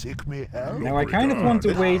 you seek me help? Now I kind of want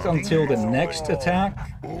to wait until the next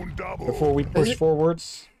attack before we push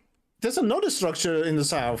forwards. There's another structure in the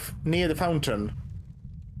south near the fountain.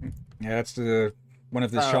 Yeah, that's the one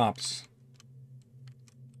of the shops.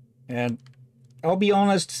 And I'll be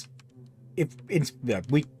honest, if it's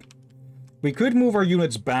we could move our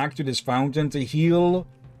units back to this fountain to heal,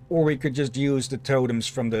 or we could just use the totems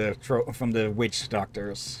from the witch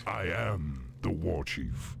doctors. I am the war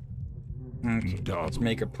chief. Okay, let's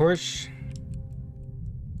make a push.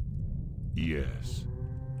 Yes.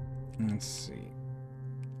 Let's see.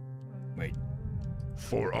 Wait.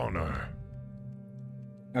 For honor.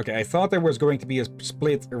 Okay, I thought there was going to be a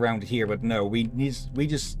split around here, but no, we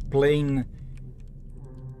just plain...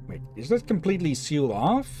 Wait, is that completely sealed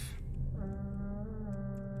off?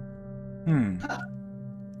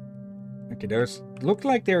 Okay, there's... Looked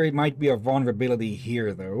like there might be a vulnerability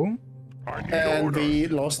here, though. And we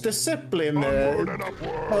lost the Zeppelin.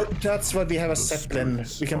 Oh, that's why we have a Zeppelin.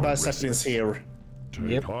 We can buy Zeppelins here.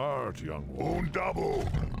 Take heart, young one. Double.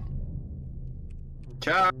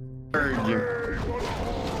 Charge!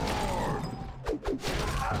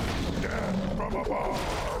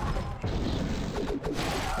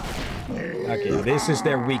 Okay, this is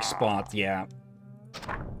their weak spot, yeah.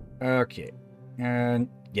 Okay. And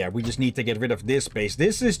yeah, we just need to get rid of this base.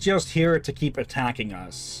 This is just here to keep attacking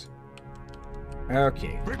us.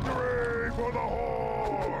 Okay. Victory for the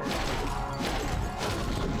Horde!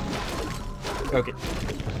 Okay.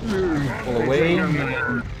 Pull away. I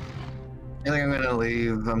think I'm gonna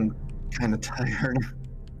leave. I'm kind of tired.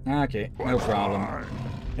 Okay, no problem.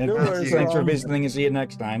 And No worries, thanks for visiting and see you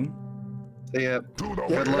next time. See ya.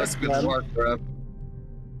 Good luck with Warcraft.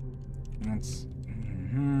 That's...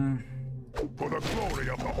 For the glory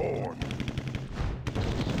of the Horde!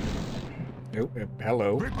 Oh,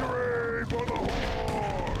 hello. Victory for the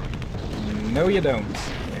Horde! No, you don't.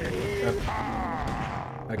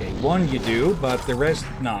 Okay, one you do, but the rest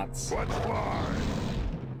not. Let's fly!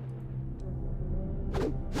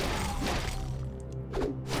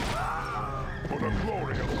 For the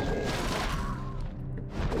glory of the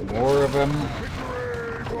Horde! More of them.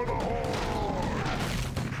 Victory for the Horde!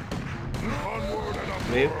 Onward and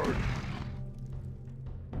upward!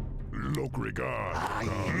 Look regard. I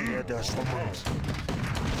hear the summons.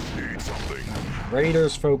 Need something.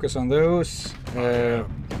 Raiders, focus on those.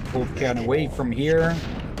 Pull the cat away from here.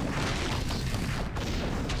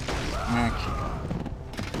 Okay.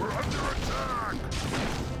 We're under attack.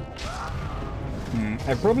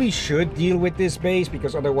 I probably should deal with this base,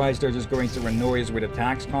 because otherwise they're just going to annoy us with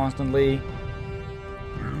attacks constantly.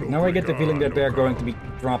 Now I get the feeling that they're going to be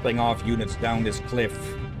dropping off units down this cliff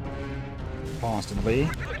constantly.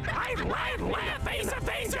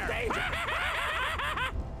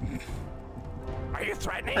 Are you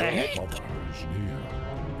threatening me?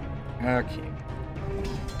 Okay.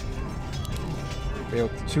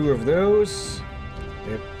 Built 2 of those.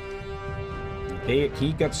 Yep. Okay, a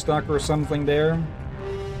key got stuck or something there.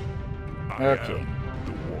 Okay.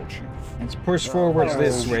 Let's push forwards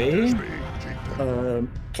this way.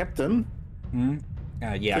 Captain?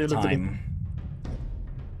 Yeah, time.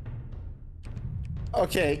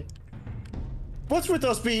 Okay. What's with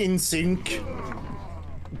us being in sync?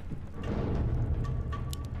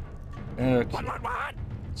 Okay.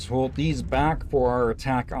 Let's hold these back for our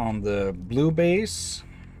attack on the blue base.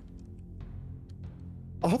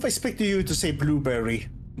 I hope I expected you to say blueberry.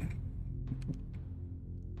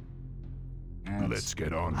 Let's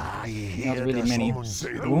get on. Not really many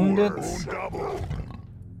wounded.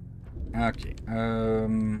 Okay,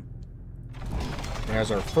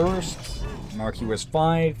 there's our first. Mark you as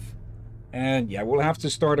 5. And yeah, we'll have to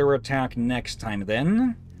start our attack next time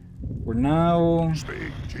then. We're now...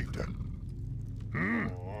 Speak, chieftain.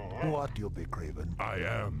 What you be craving? I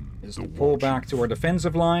am. Is to pull back to our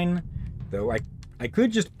defensive line. Though I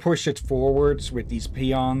could just push it forwards with these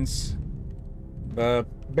peons.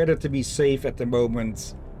 But better to be safe at the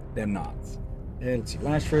moment than not. Let's see,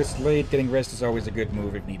 last first late, getting rest is always a good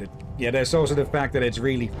move if needed. Yeah, there's also the fact that it's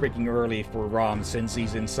really freaking early for Rom since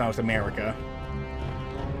he's in South America.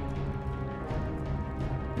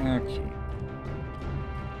 Okay.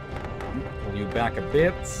 Pull you back a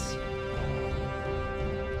bit.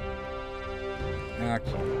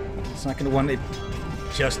 Okay. Second one, it's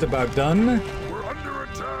just about done. We're under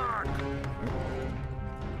attack.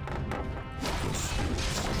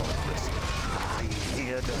 I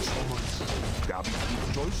hear the summons. Grab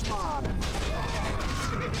your choice, man.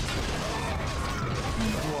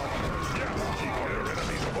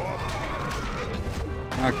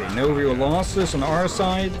 Okay, no real losses on our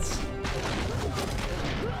side.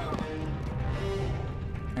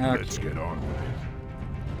 Okay. Let's get on with it.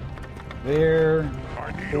 There.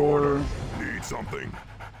 I need order. Need something.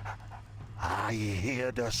 I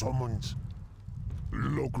hear the summons.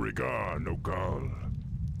 Lokrigar, Nokal.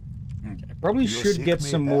 Okay, probably should get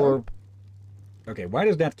some more... Okay, why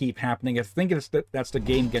does that keep happening? I think it's that's the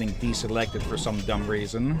game getting deselected for some dumb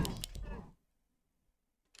reason.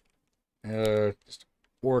 Just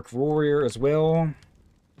Orc Warrior as well.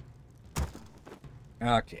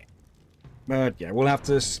 Okay. But yeah, we'll have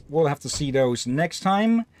to see those next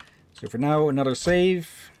time. So for now, another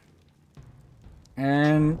save.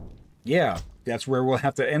 And yeah, that's where we'll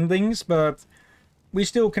have to end things, but we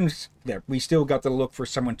still can... Yeah, we still got to look for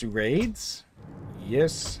someone to raid.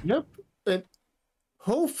 Yes. Yep. And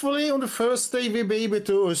hopefully on the first day we'll be able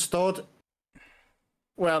to start,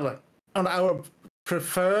 well, on our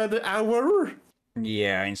preferred hour.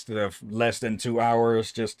 Yeah, instead of less than 2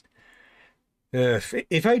 hours, just...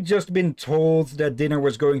 if I'd just been told that dinner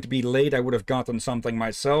was going to be late, I would have gotten something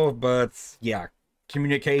myself, but yeah,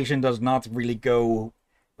 communication does not really go...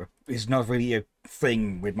 is not really a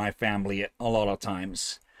thing with my family a lot of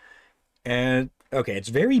times. And, okay, it's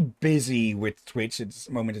very busy with Twitch at this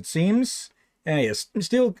moment, it seems. Yes,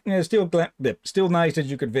 still nice that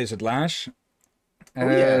you could visit, Lash.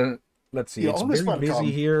 Yeah. Let's see, You're it's always very busy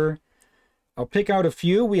welcome. here. I'll pick out a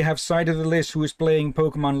few. We have Side of the List, who is playing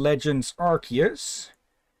Pokemon Legends Arceus.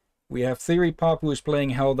 We have Theory Pop, who is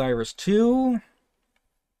playing Helldivers 2.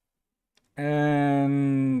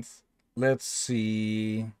 And let's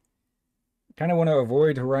see. Kind of want to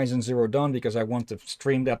avoid Horizon Zero Dawn because I want to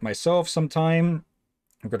stream that myself sometime.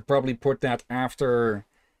 I could probably put that after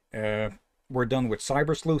we're done with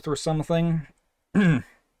Cyber Sleuth or something.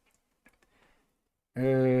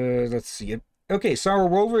 Let's see. Okay, Sour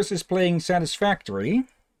Wolvers is playing Satisfactory.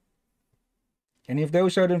 Any of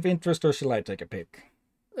those out of interest, or shall I take a pick?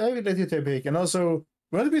 I will let you take a pick. And also,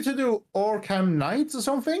 want we to do Arkham Knight or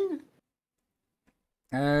something?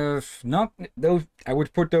 Not those. I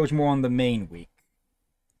would put those more on the main week.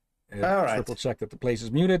 All right. Triple check that the place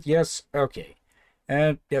is muted. Yes. Okay.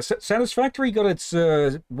 And yes, Satisfactory got its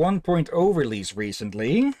 1.0 release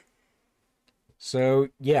recently. So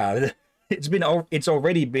yeah, it's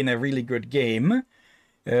already been a really good game.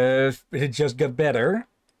 It just got better.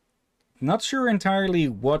 Not sure entirely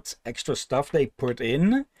what extra stuff they put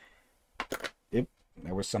in. Yep,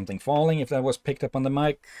 there was something falling. If that was picked up on the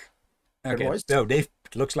mic. Okay. No,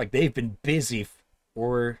 looks like they've been busy,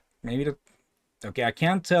 or maybe the. Okay, I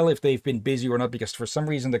can't tell if they've been busy or not because for some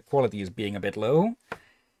reason the quality is being a bit low.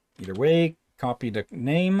 Either way, copy the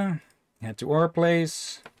name, head to our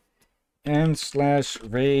place, and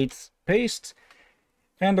 /raid paste.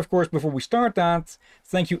 And of course, before we start that,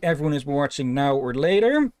 thank you everyone who's watching now or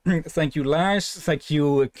later. Thank you Lars, thank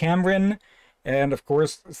you Cameron, and of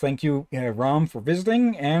course, thank you Ram for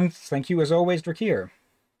visiting, and thank you as always Drakir.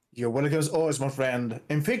 You're welcome as always, my friend.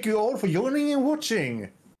 And thank you all for joining and watching.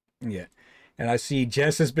 Yeah. And I see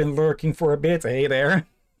Jess has been lurking for a bit. Hey there.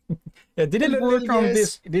 Did it work on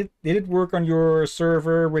this? Did it work on your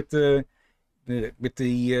server with the with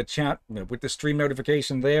the chat, with the stream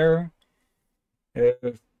notification there.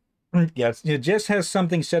 Yes, Jess has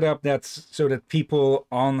something set up that's so that people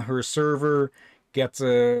on her server get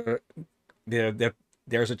that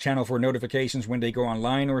there's a channel for notifications when they go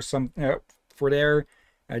online or some for there.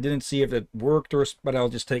 I didn't see if it worked but I'll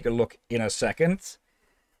just take a look in a second.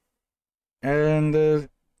 And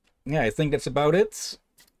yeah, I think that's about it.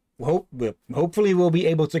 Hopefully we'll be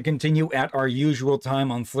able to continue at our usual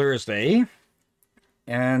time on Thursday.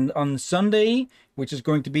 And on Sunday, which is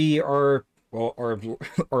going to be our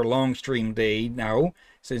long stream day now,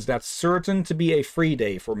 since that's certain to be a free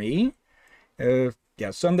day for me.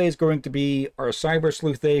 Yeah, Sunday is going to be our Cyber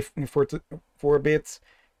Sleuth day for a bit.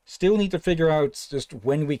 Still need to figure out just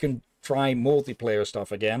when we can try multiplayer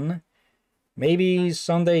stuff again. Maybe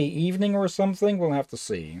Sunday evening or something, we'll have to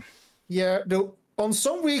see. Yeah, no, on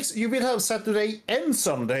some weeks you will have Saturday and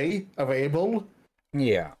Sunday available.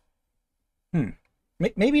 Yeah.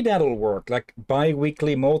 Maybe that'll work, like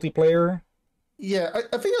bi-weekly multiplayer. Yeah,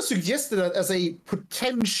 I think I suggested that as a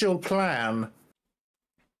potential plan.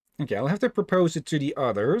 Okay, I'll have to propose it to the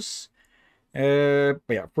others. But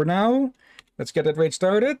yeah, for now, let's get that raid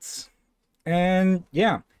started. And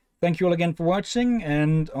yeah, thank you all again for watching,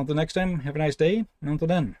 and until next time, have a nice day, and until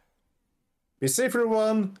then. Be safe,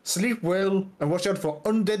 everyone, sleep well, and watch out for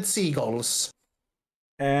undead seagulls.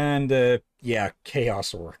 And yeah,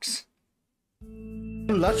 chaos orcs.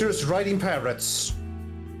 Lazarus riding parrots.